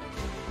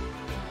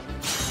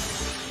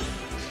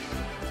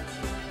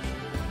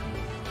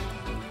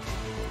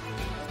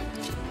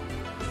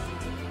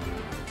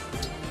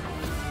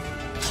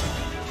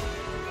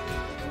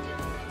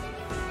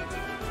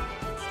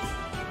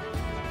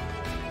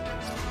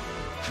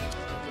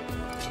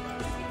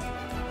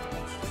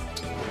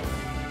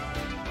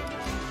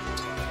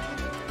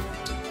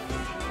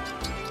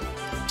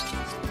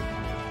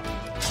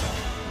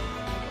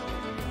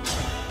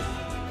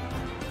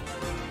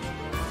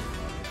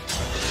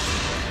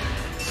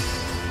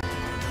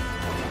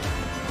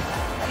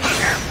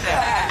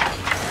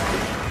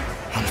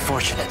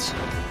 Unfortunate.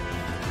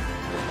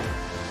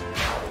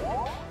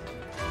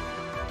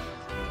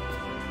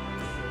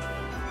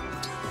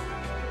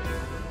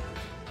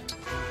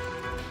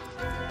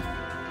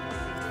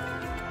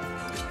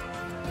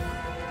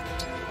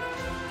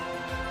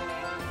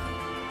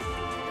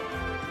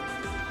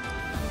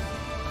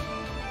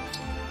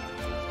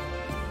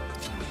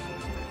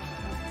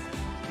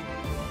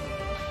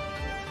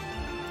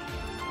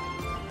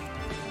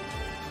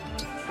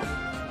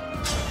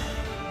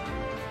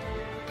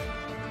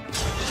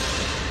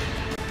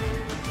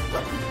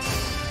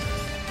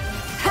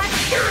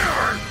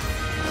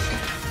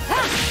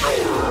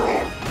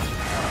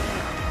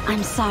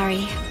 I'm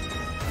sorry.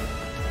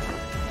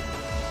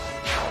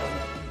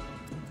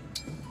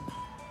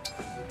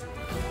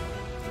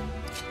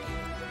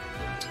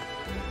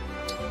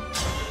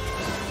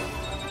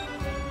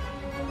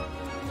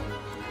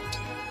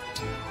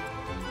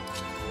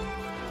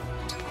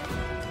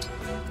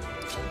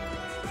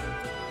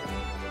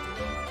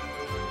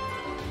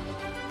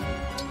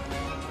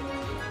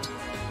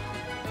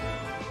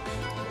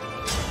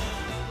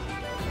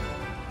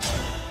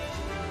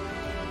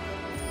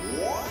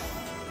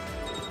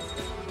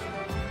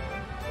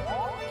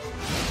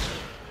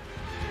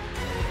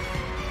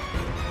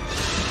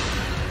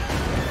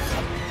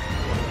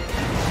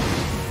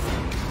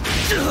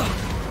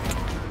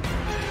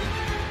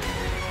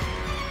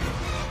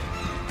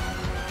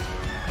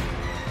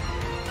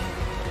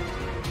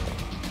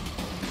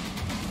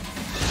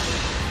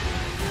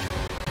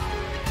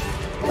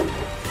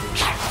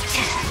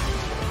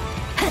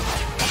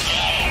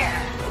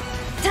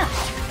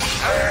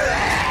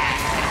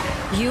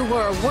 You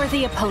were a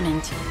worthy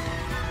opponent.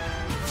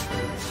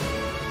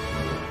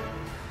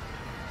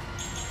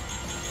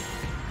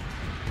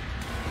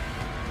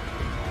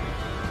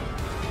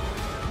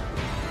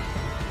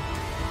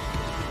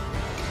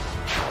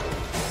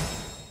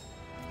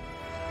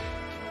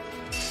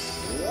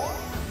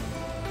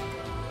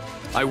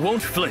 I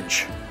won't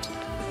flinch.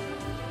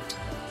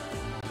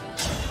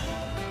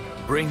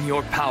 Bring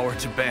your power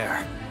to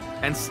bear,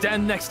 and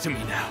stand next to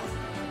me now.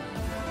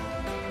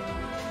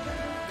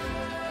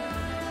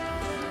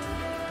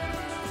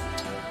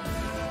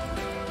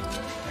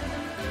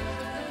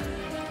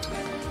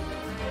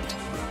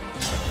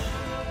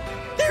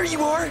 There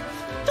you are!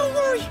 Don't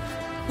worry!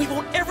 We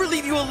won't ever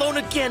leave you alone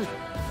again!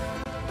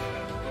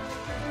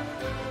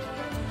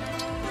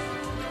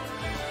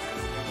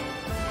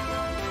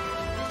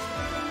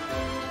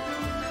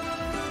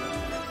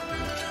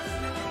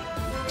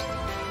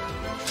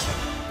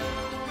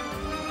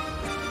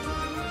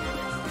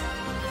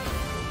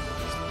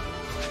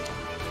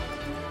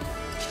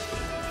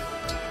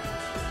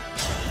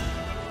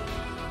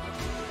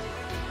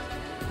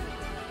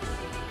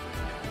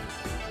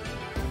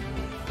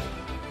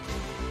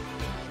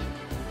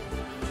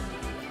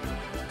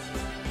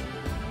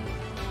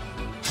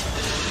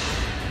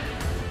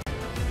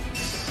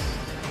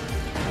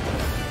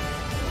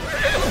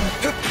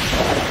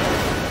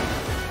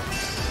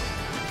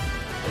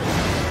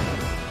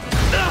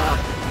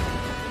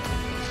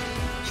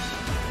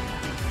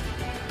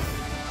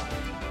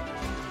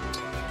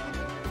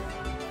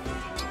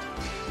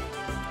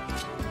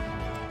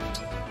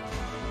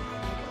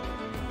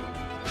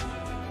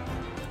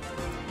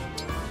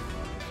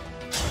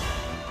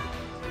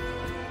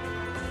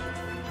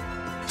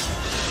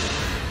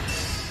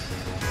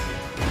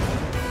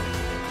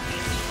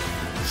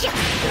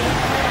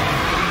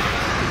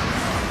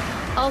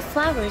 All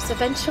flowers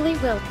eventually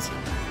wilt.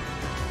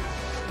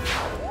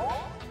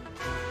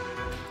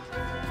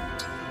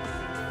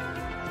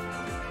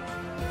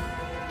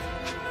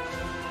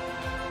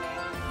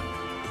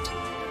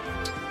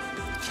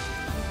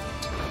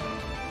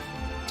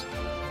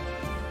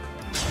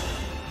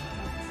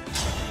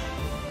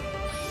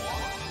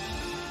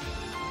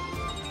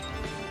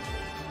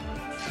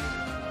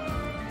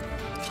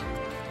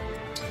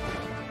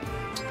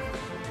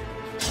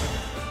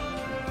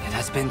 It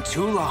has been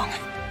too long.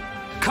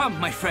 Come,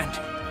 my friend.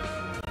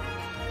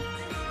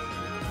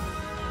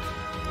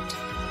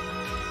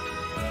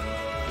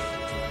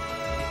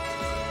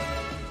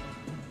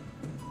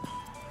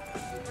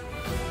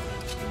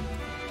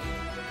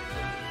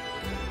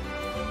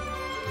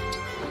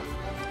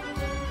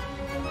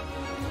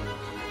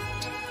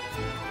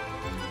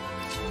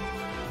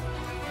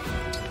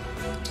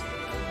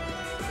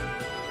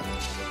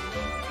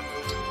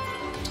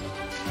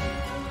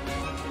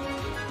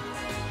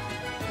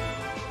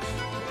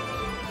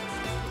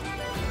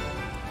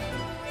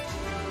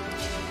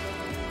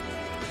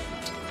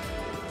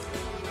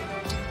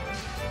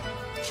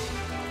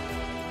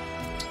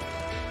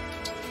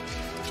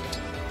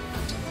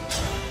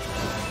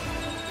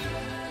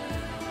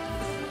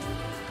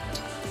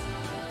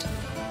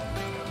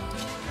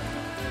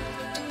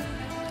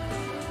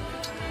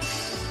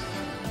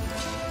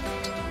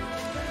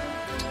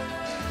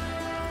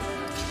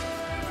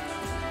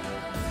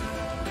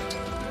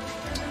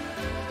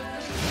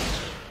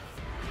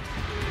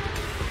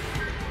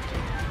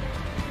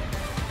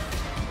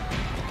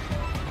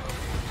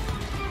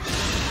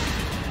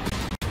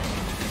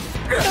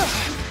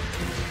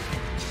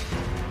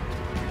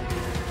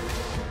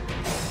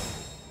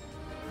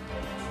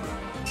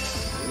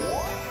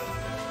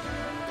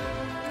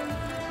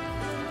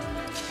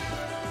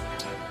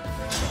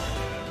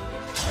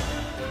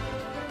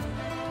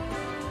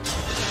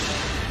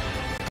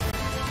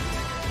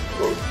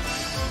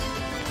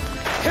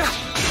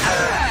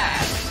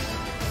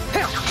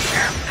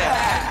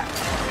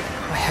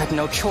 had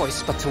no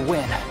choice but to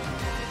win.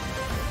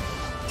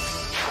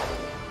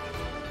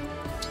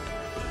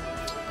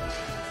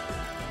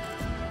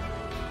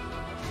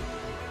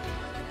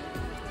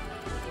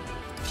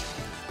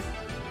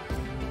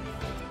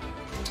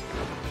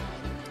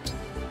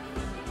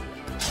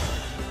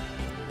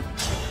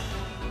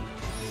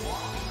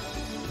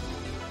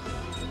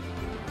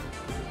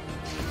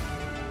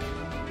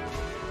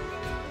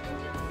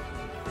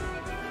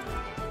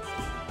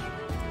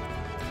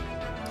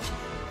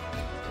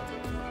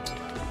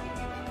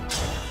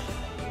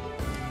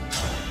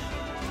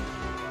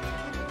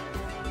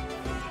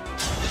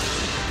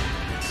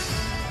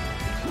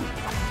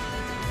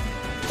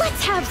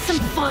 Let's have some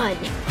fun!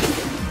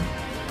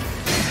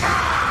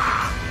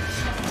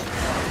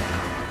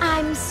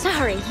 I'm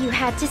sorry you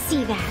had to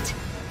see that.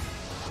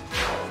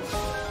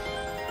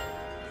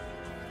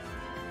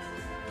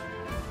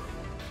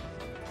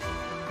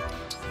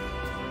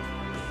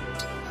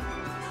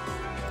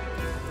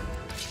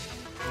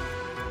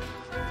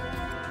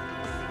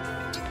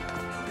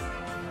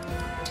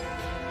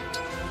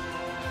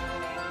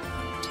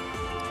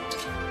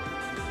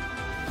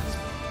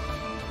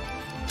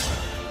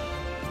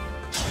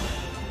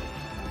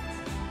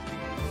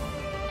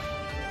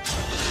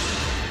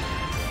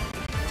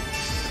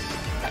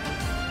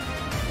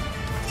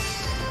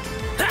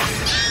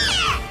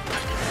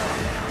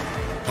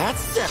 That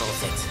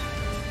settles it.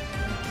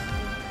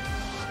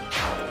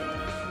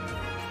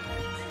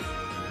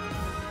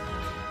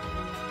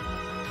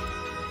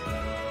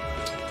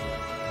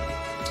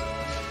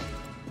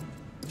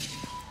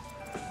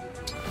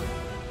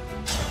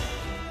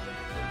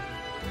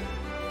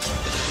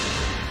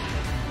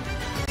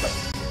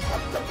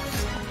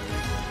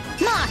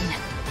 Mine!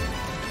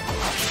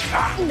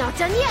 Not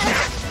done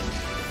yet!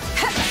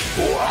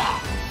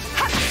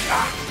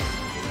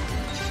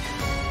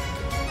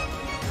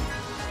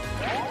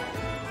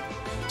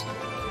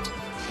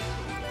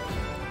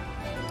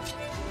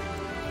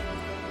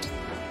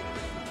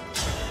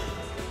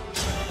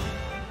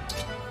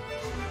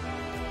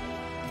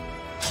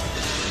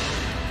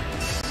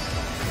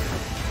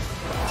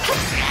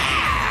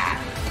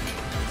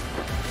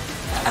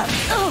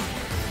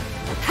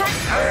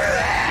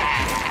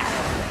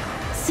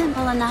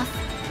 Simple enough.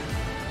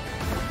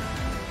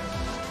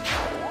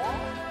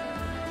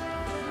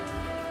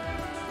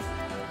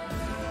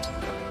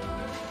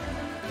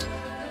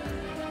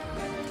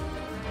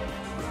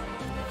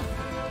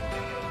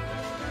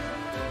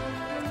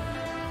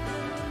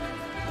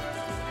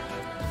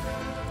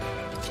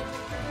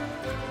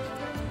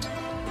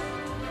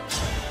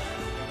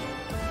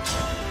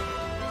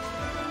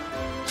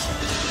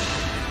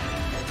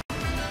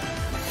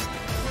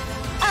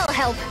 I'll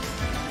help.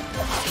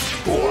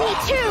 Me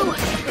too!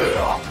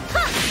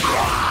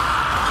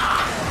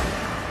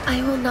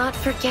 I will not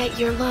forget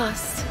your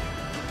loss.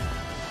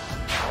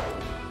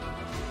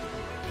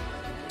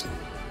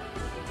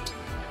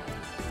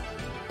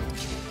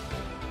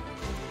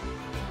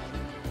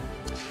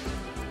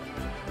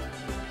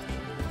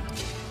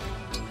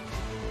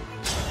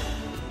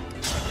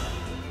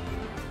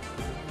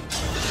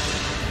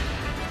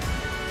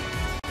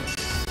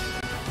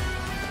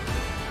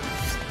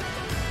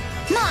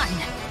 Mine!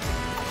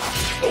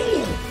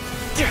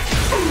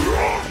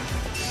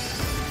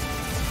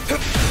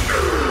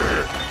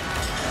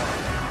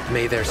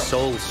 May their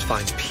souls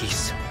find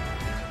peace.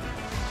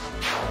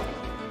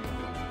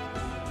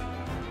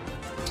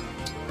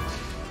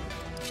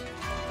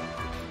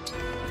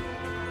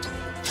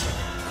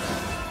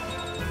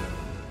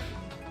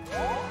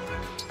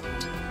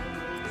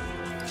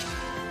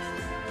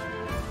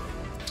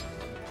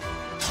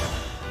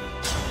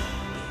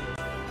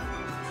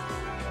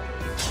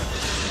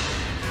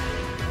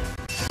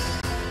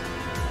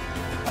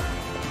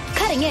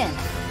 Cutting in.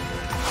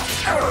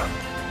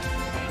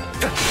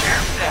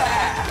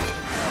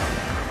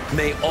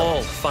 May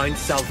all find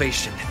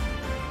salvation.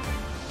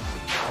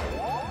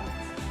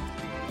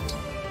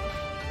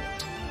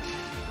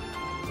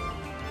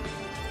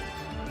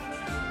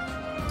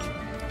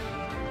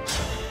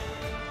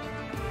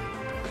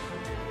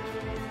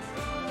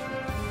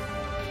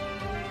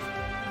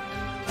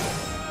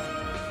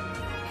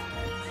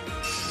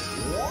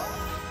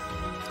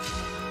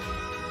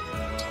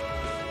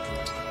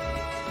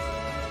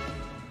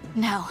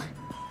 Now,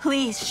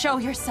 please show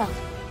yourself.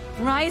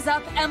 Rise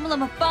up,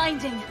 Emblem of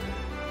Binding.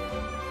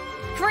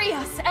 Free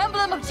us,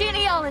 Emblem of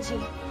Genealogy.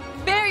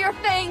 Bear your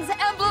fangs,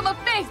 Emblem of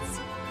Fates.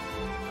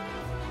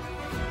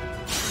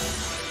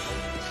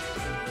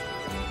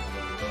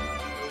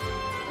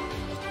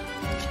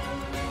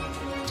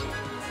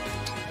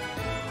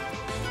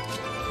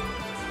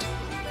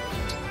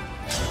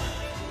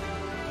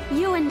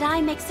 You and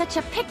I make such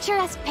a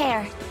picturesque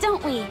pair,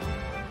 don't we?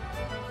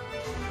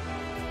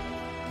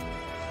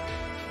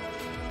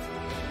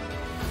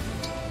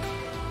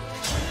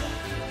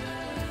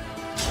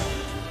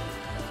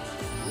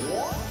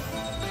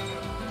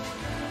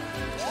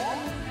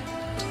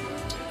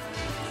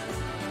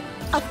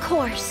 Of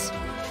course.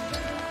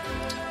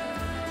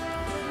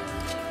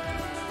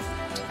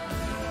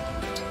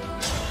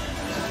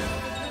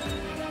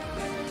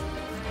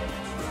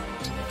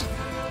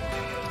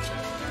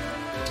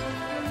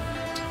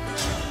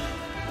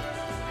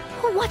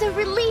 What a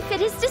relief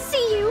it is to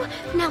see you!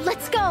 Now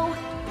let's go!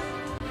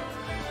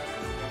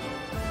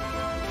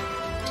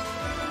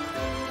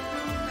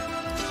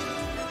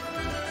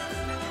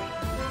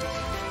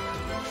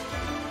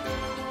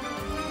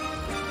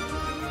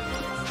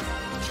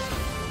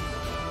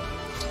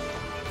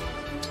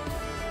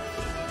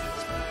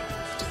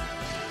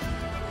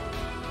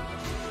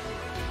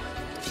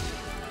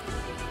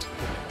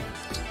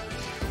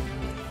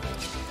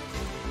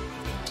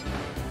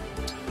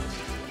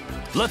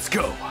 Let's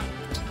go!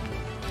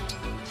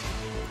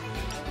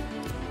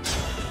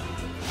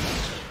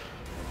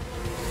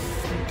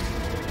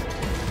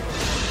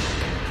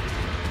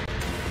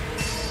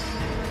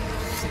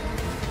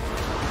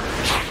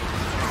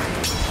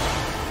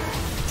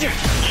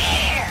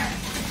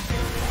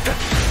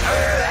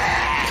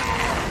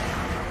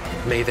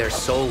 May their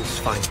souls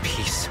find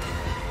peace.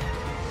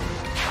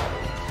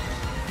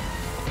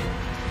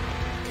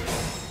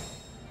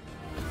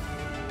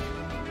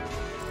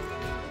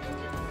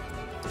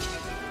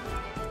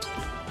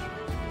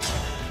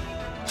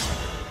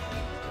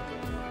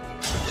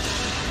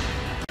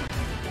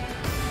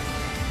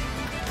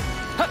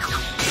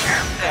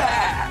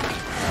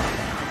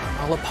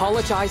 I'll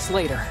apologize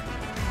later.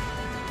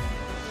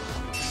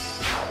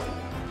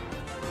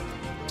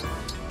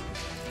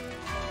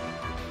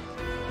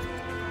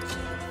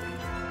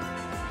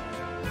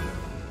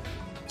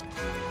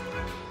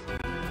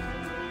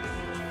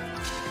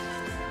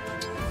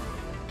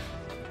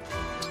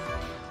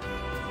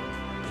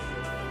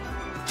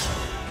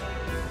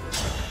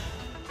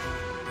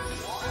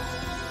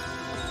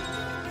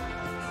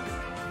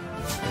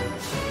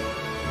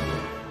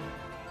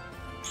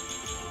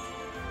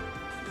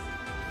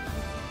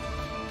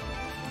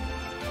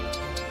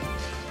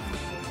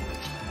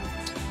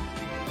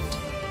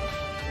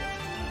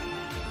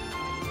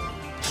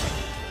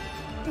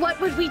 What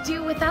would we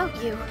do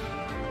without you?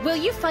 Will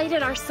you fight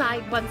at our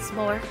side once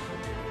more?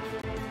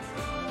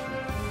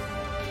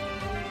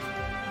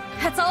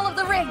 That's all of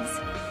the rings!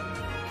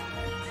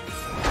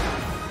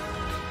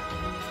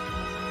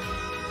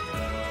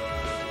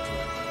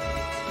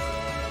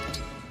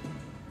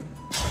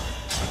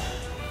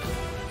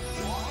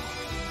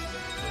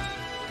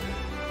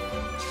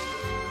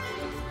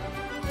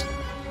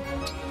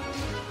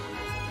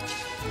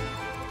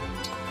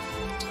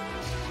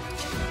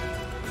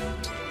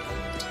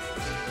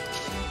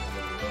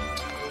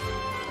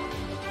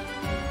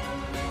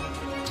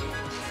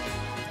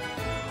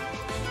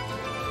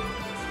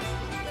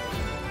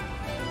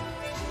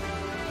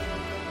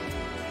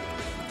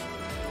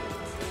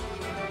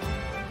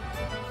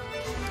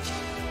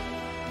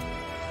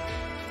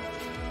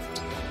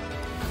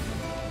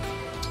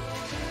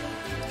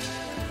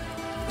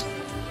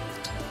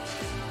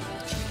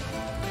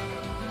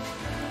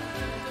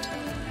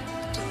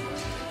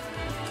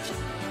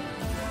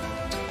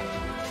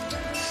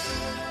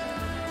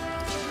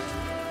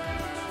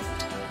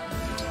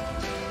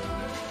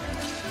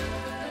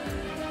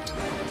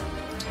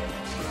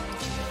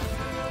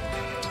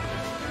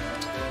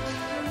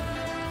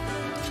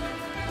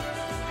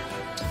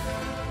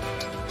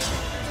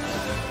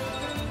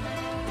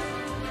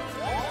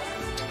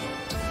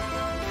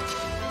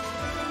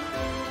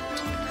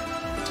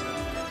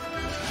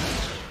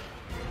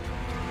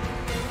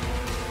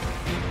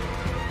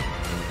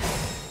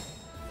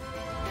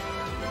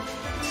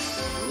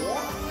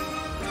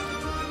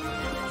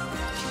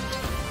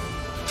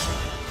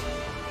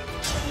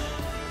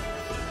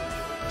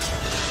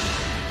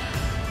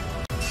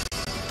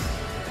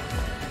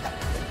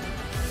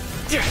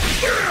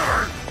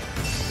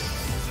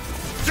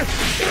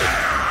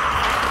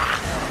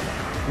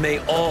 May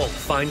all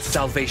find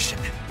salvation.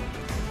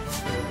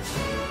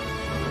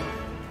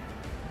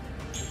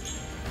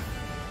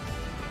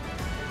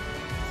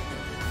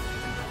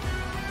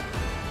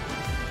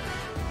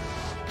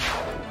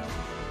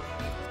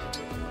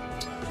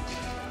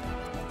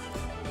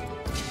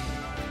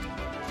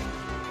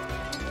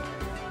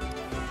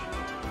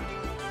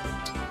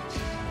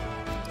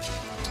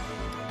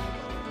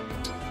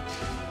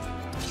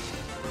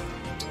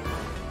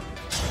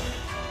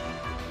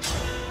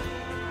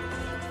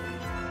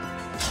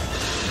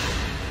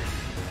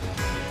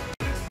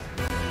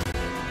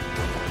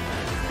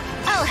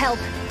 Help.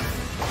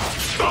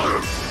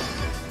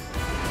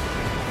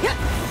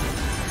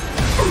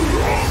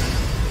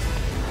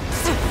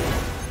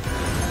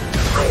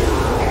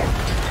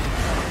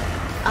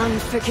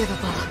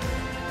 Unforgivable.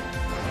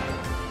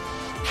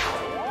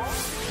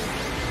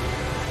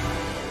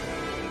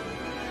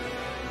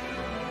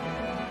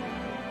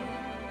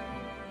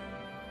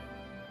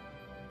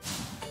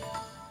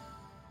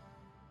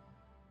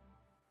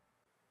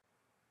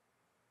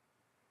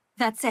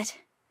 That's it.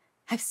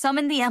 I've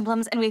summoned the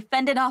emblems and we've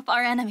fended off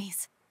our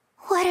enemies.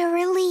 What a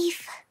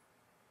relief.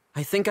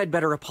 I think I'd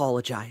better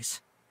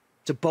apologize.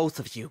 To both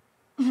of you.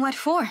 What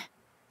for?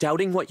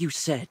 Doubting what you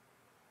said.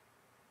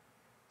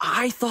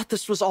 I thought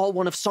this was all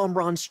one of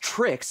Sombron's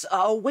tricks,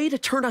 a way to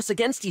turn us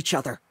against each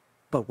other.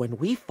 But when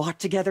we fought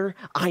together,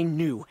 I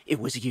knew it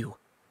was you.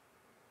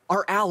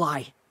 Our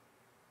ally.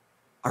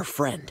 Our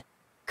friend.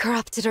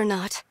 Corrupted or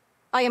not,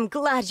 I am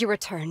glad you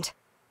returned.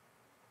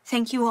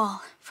 Thank you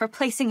all for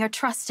placing your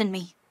trust in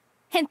me.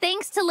 And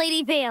thanks to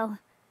Lady Vale.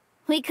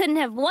 We couldn't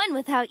have won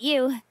without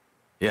you.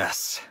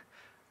 Yes.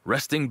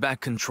 Wresting back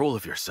control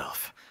of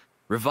yourself.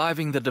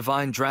 Reviving the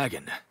Divine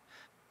Dragon.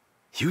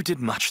 You did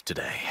much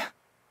today.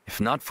 If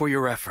not for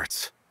your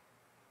efforts,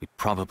 we'd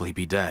probably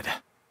be dead.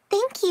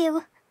 Thank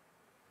you.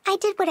 I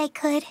did what I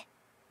could.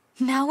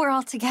 Now we're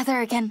all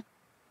together again.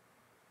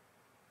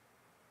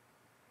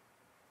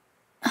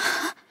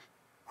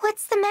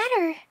 What's the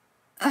matter?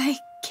 I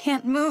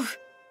can't move.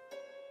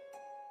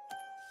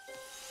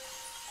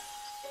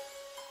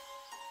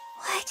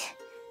 What?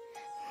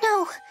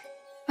 No.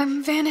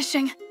 I'm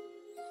vanishing.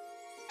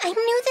 I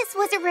knew this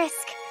was a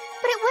risk,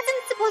 but it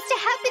wasn't supposed to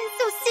happen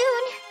so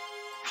soon.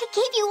 I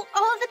gave you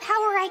all the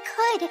power I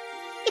could.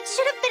 It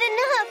should have been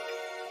enough.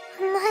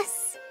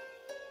 Unless...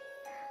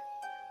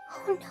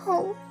 Oh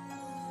no.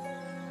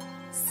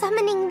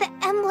 Summoning the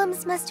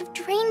emblems must have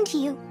drained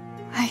you.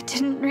 I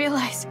didn't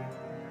realize.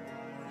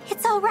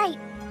 It's all right.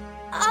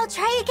 I'll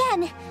try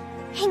again.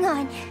 Hang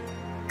on.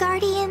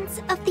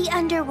 Guardians of the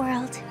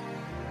Underworld.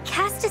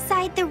 Cast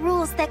aside the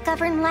rules that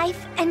govern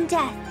life and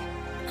death.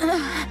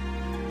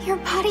 Your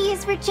body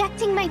is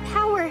rejecting my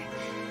power.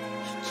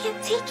 It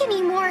can't take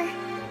anymore.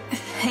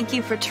 Thank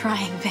you for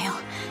trying, Vale.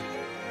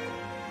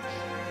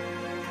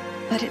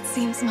 But it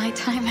seems my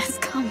time has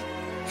come.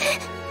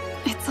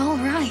 It's all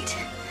right.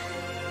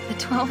 The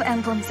 12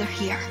 emblems are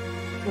here.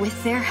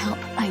 With their help,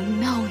 I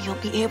know you'll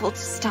be able to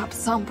stop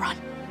Sombron.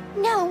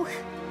 No.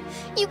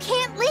 You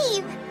can't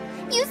leave.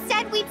 You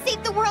said we'd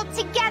save the world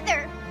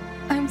together.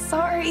 I'm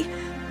sorry.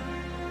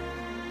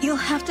 You'll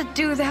have to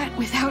do that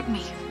without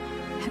me.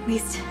 At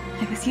least,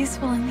 I was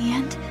useful in the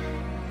end.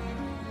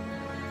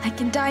 I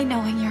can die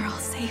knowing you're all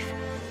safe.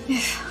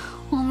 If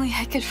only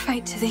I could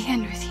fight to the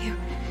end with you.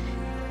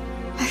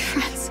 My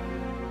friends.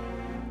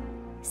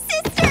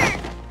 Sister!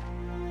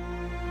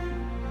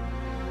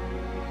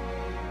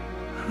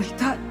 We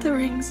got the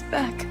rings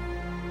back.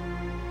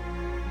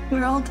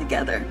 We're all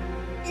together.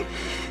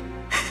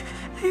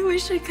 I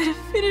wish I could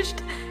have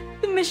finished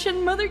the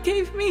mission Mother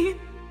gave me.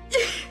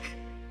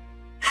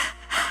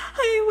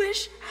 I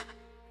wish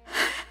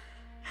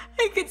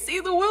I could see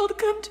the world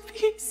come to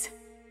peace.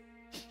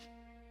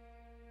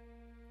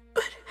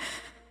 But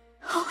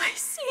all I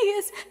see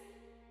is...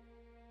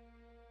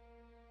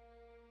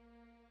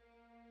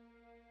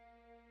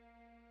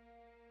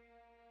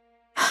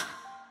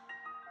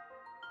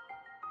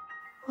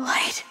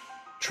 light.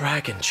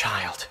 Dragon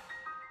Child,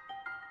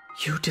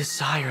 you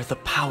desire the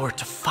power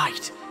to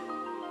fight,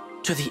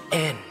 to the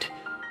end,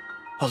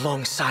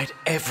 alongside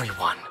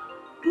everyone.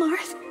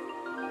 Marth?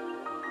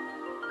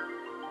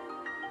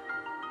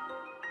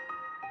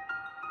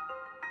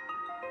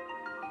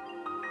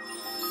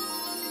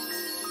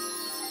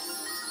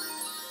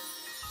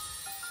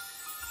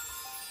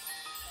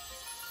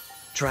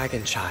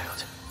 Dragon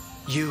Child,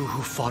 you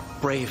who fought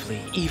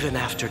bravely even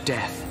after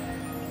death,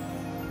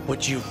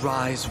 would you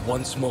rise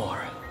once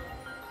more?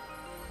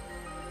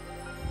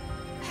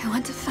 I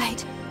want to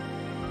fight.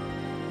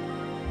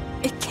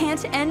 It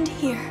can't end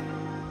here.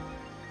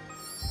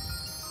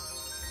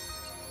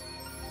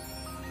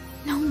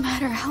 No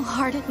matter how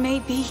hard it may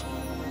be,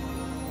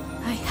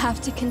 I have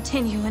to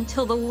continue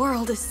until the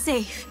world is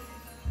safe.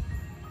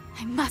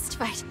 I must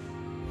fight.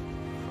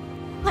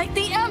 Like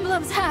the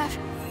emblems have!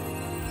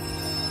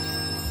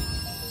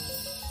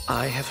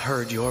 I have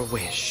heard your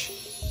wish,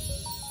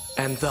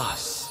 and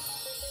thus,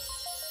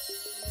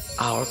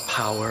 our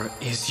power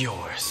is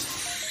yours.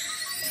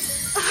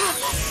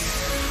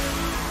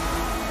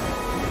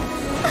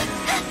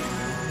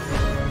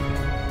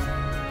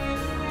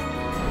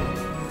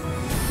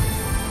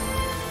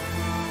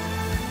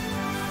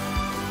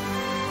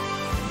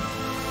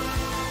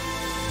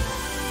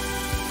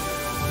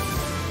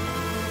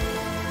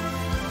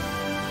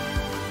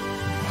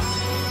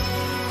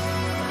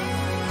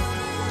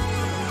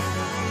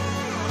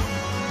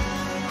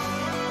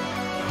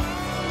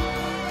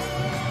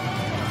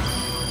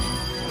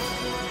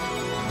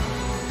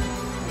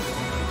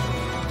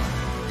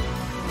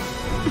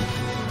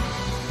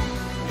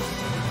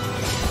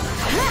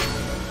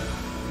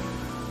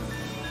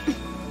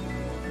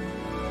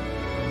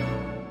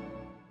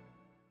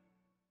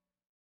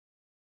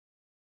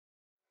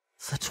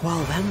 The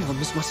 12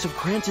 emblems must have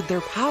granted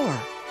their power.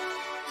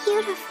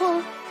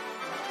 Beautiful.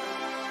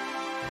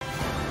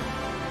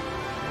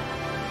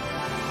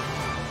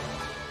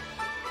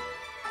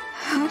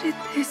 How did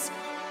this...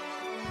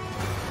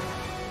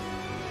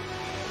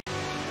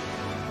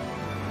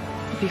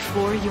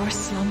 Before your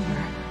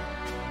slumber,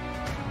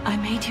 I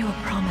made you a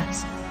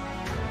promise.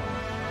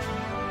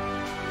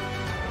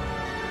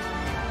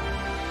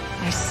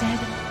 I said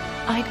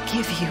I'd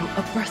give you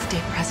a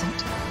birthday present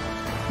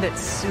that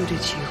suited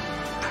you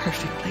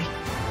perfectly.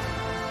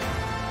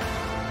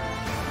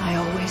 I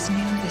always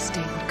knew this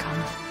day would come.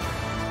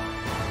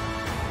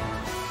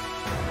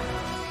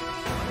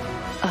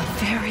 A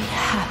very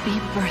happy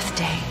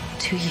birthday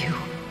to you.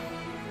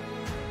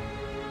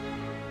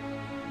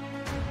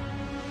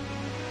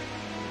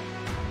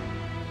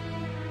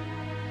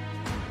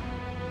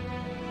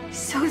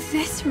 So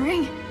this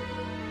ring...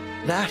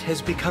 That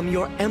has become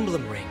your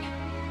emblem ring.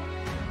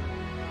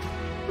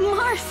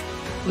 Marth!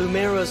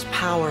 Lumera's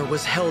power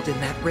was held in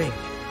that ring.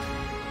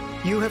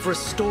 You have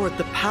restored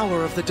the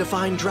power of the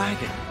Divine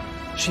Dragon.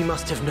 She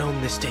must have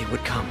known this day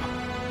would come.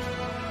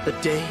 The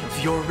day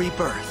of your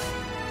rebirth.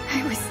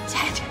 I was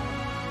dead.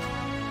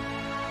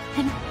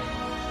 And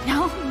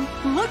now,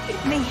 look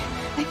at me.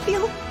 I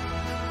feel...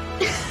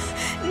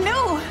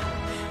 No!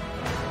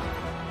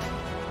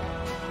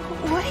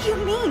 What do you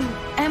mean,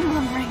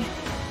 emblem ring?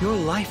 Your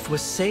life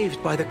was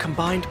saved by the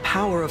combined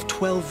power of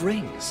 12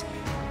 rings,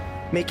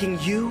 making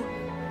you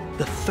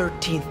the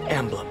 13th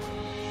emblem,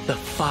 the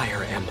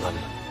Fire Emblem.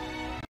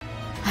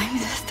 I'm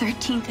the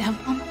 13th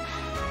emblem?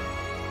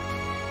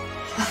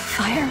 The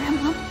Fire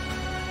Emblem?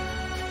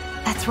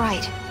 That's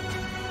right.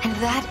 And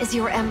that is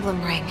your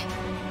emblem ring,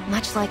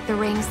 much like the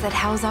rings that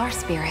house our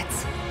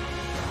spirits.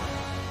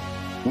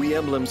 We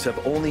emblems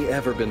have only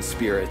ever been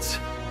spirits,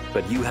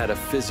 but you had a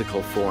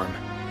physical form.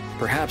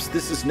 Perhaps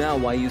this is now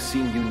why you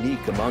seem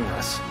unique among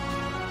us.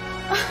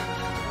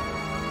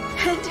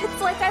 And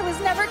it's like I was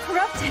never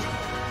corrupted.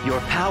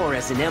 Your power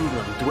as an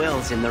emblem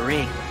dwells in the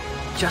ring,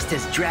 just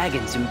as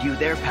dragons imbue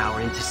their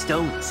power into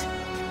stones.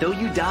 Though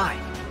you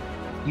died,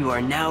 you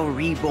are now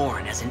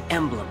reborn as an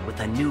emblem with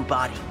a new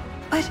body.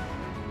 But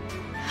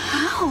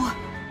how?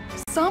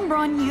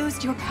 Sombron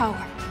used your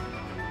power.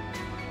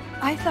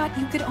 I thought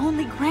you could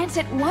only grant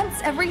it once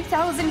every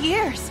 1,000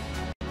 years.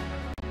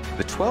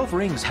 The 12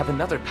 rings have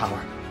another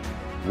power.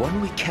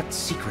 One we kept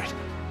secret.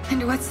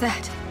 And what's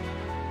that?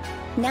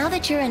 Now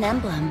that you're an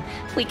emblem,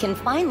 we can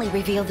finally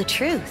reveal the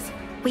truth.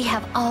 We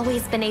have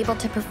always been able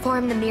to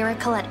perform the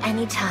miracle at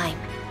any time.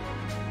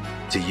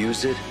 To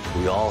use it,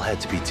 we all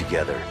had to be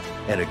together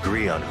and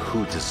agree on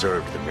who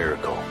deserved the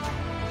miracle.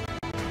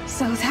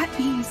 So that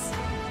means...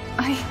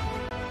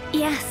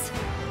 Yes,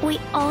 we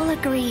all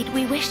agreed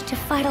we wished to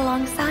fight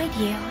alongside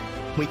you.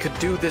 We could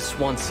do this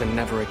once and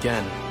never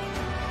again.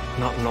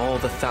 Not in all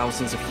the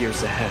thousands of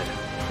years ahead.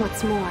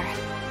 What's more,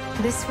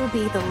 this will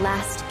be the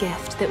last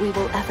gift that we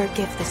will ever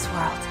give this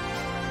world.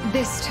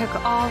 This took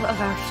all of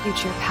our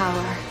future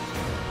power.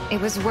 It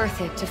was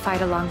worth it to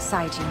fight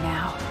alongside you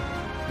now.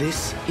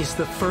 This is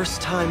the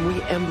first time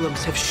we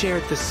emblems have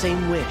shared the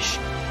same wish.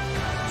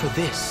 For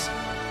this.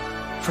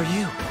 For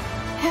you.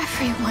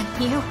 Everyone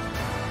knew.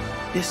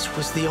 This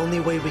was the only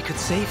way we could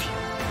save you.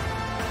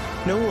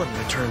 No one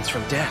returns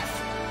from death.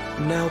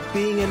 Now,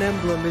 being an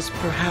emblem is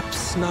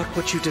perhaps not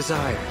what you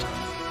desired.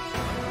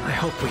 I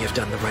hope we have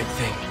done the right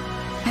thing.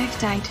 I've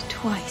died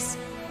twice.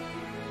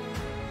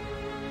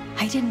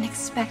 I didn't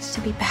expect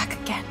to be back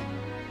again.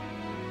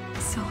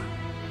 So,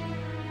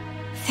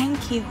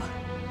 thank you.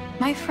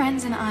 My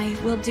friends and I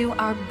will do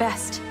our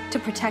best to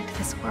protect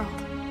this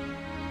world.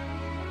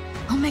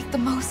 I'll make the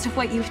most of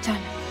what you've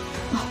done.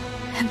 Oh,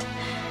 and...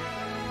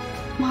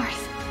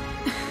 Marth.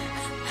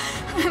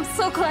 I'm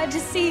so glad to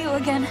see you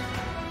again.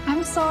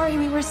 I'm sorry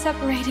we were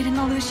separated in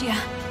Lucia.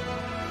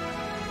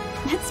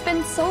 It's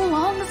been so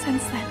long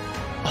since then.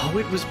 Oh,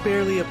 it was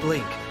barely a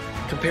blink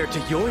compared to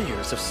your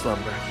years of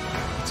slumber.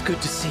 It's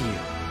good to see you,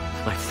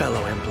 my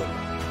fellow emblem.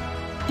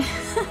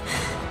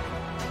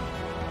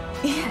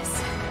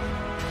 Yes.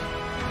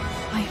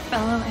 My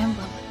fellow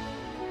emblem.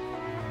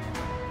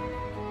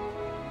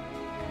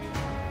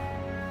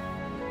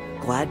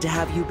 Glad to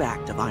have you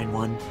back, Divine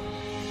One.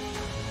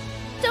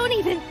 Don't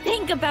even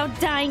think about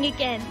dying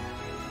again.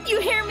 You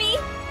hear me?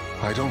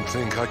 I don't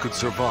think I could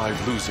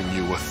survive losing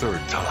you a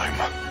third time.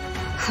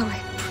 How I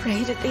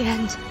prayed at the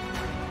end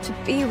to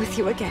be with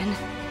you again.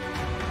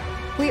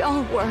 We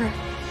all were,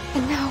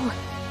 and now,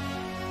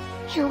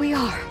 here we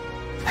are.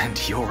 And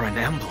you're an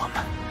emblem.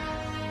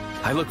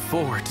 I look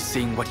forward to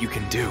seeing what you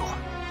can do.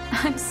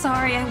 I'm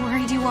sorry I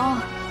worried you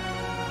all.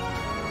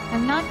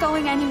 I'm not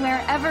going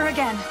anywhere ever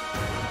again.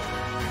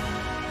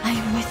 I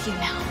am with you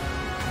now.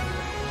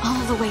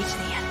 All the way to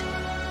the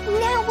end.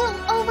 Now we'll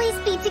always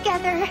be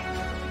together.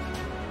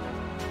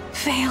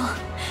 Vale,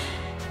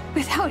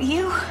 without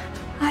you,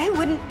 I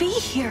wouldn't be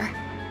here.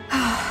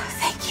 Oh,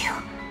 thank you.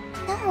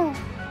 No,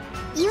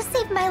 you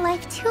saved my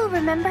life too,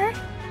 remember?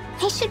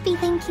 I should be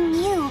thanking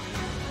you.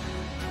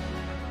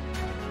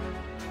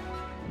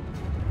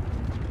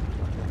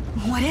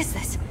 What is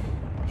this?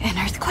 An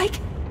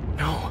earthquake?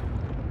 No.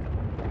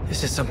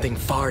 This is something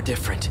far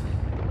different.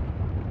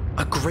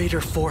 A greater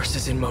force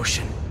is in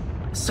motion.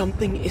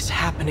 Something is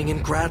happening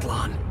in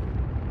Gradlon.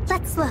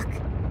 Let's look.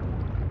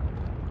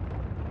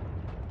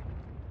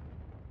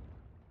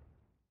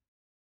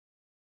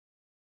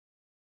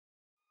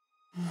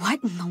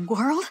 What in the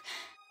world?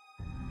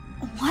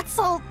 What's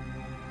all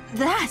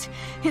that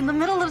in the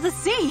middle of the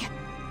sea?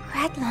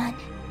 Gradlon.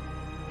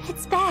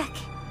 It's back.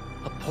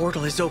 A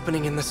portal is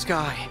opening in the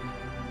sky.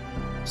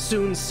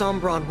 Soon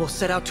Sombron will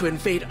set out to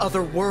invade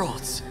other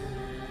worlds.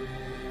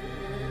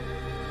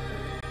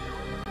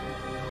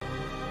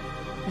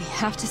 We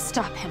have to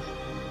stop him.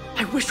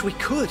 I wish we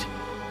could,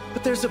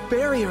 but there's a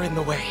barrier in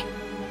the way.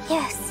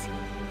 Yes,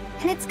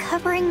 and it's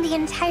covering the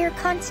entire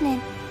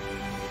continent.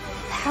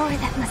 Power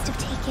that must have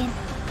taken.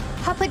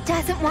 Papa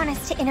doesn't want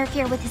us to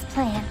interfere with his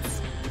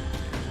plans.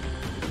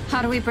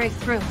 How do we break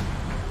through?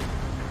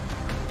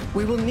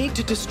 We will need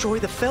to destroy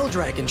the Fell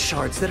Dragon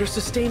shards that are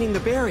sustaining the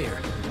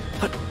barrier.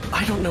 But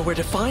I don't know where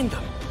to find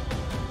them.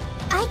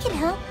 I can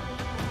help.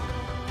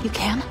 You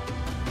can?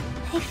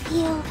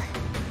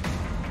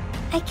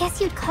 I guess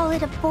you'd call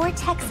it a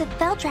vortex of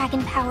Fell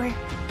Dragon power,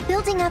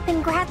 building up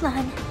in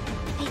Gradlon.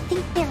 I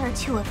think there are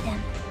 2 of them.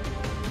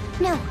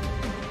 No,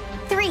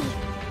 3.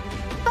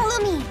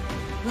 Follow me.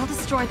 We'll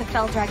destroy the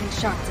Fell Dragon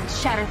shards and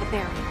shatter the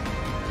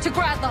barrier. To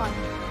Gradlon!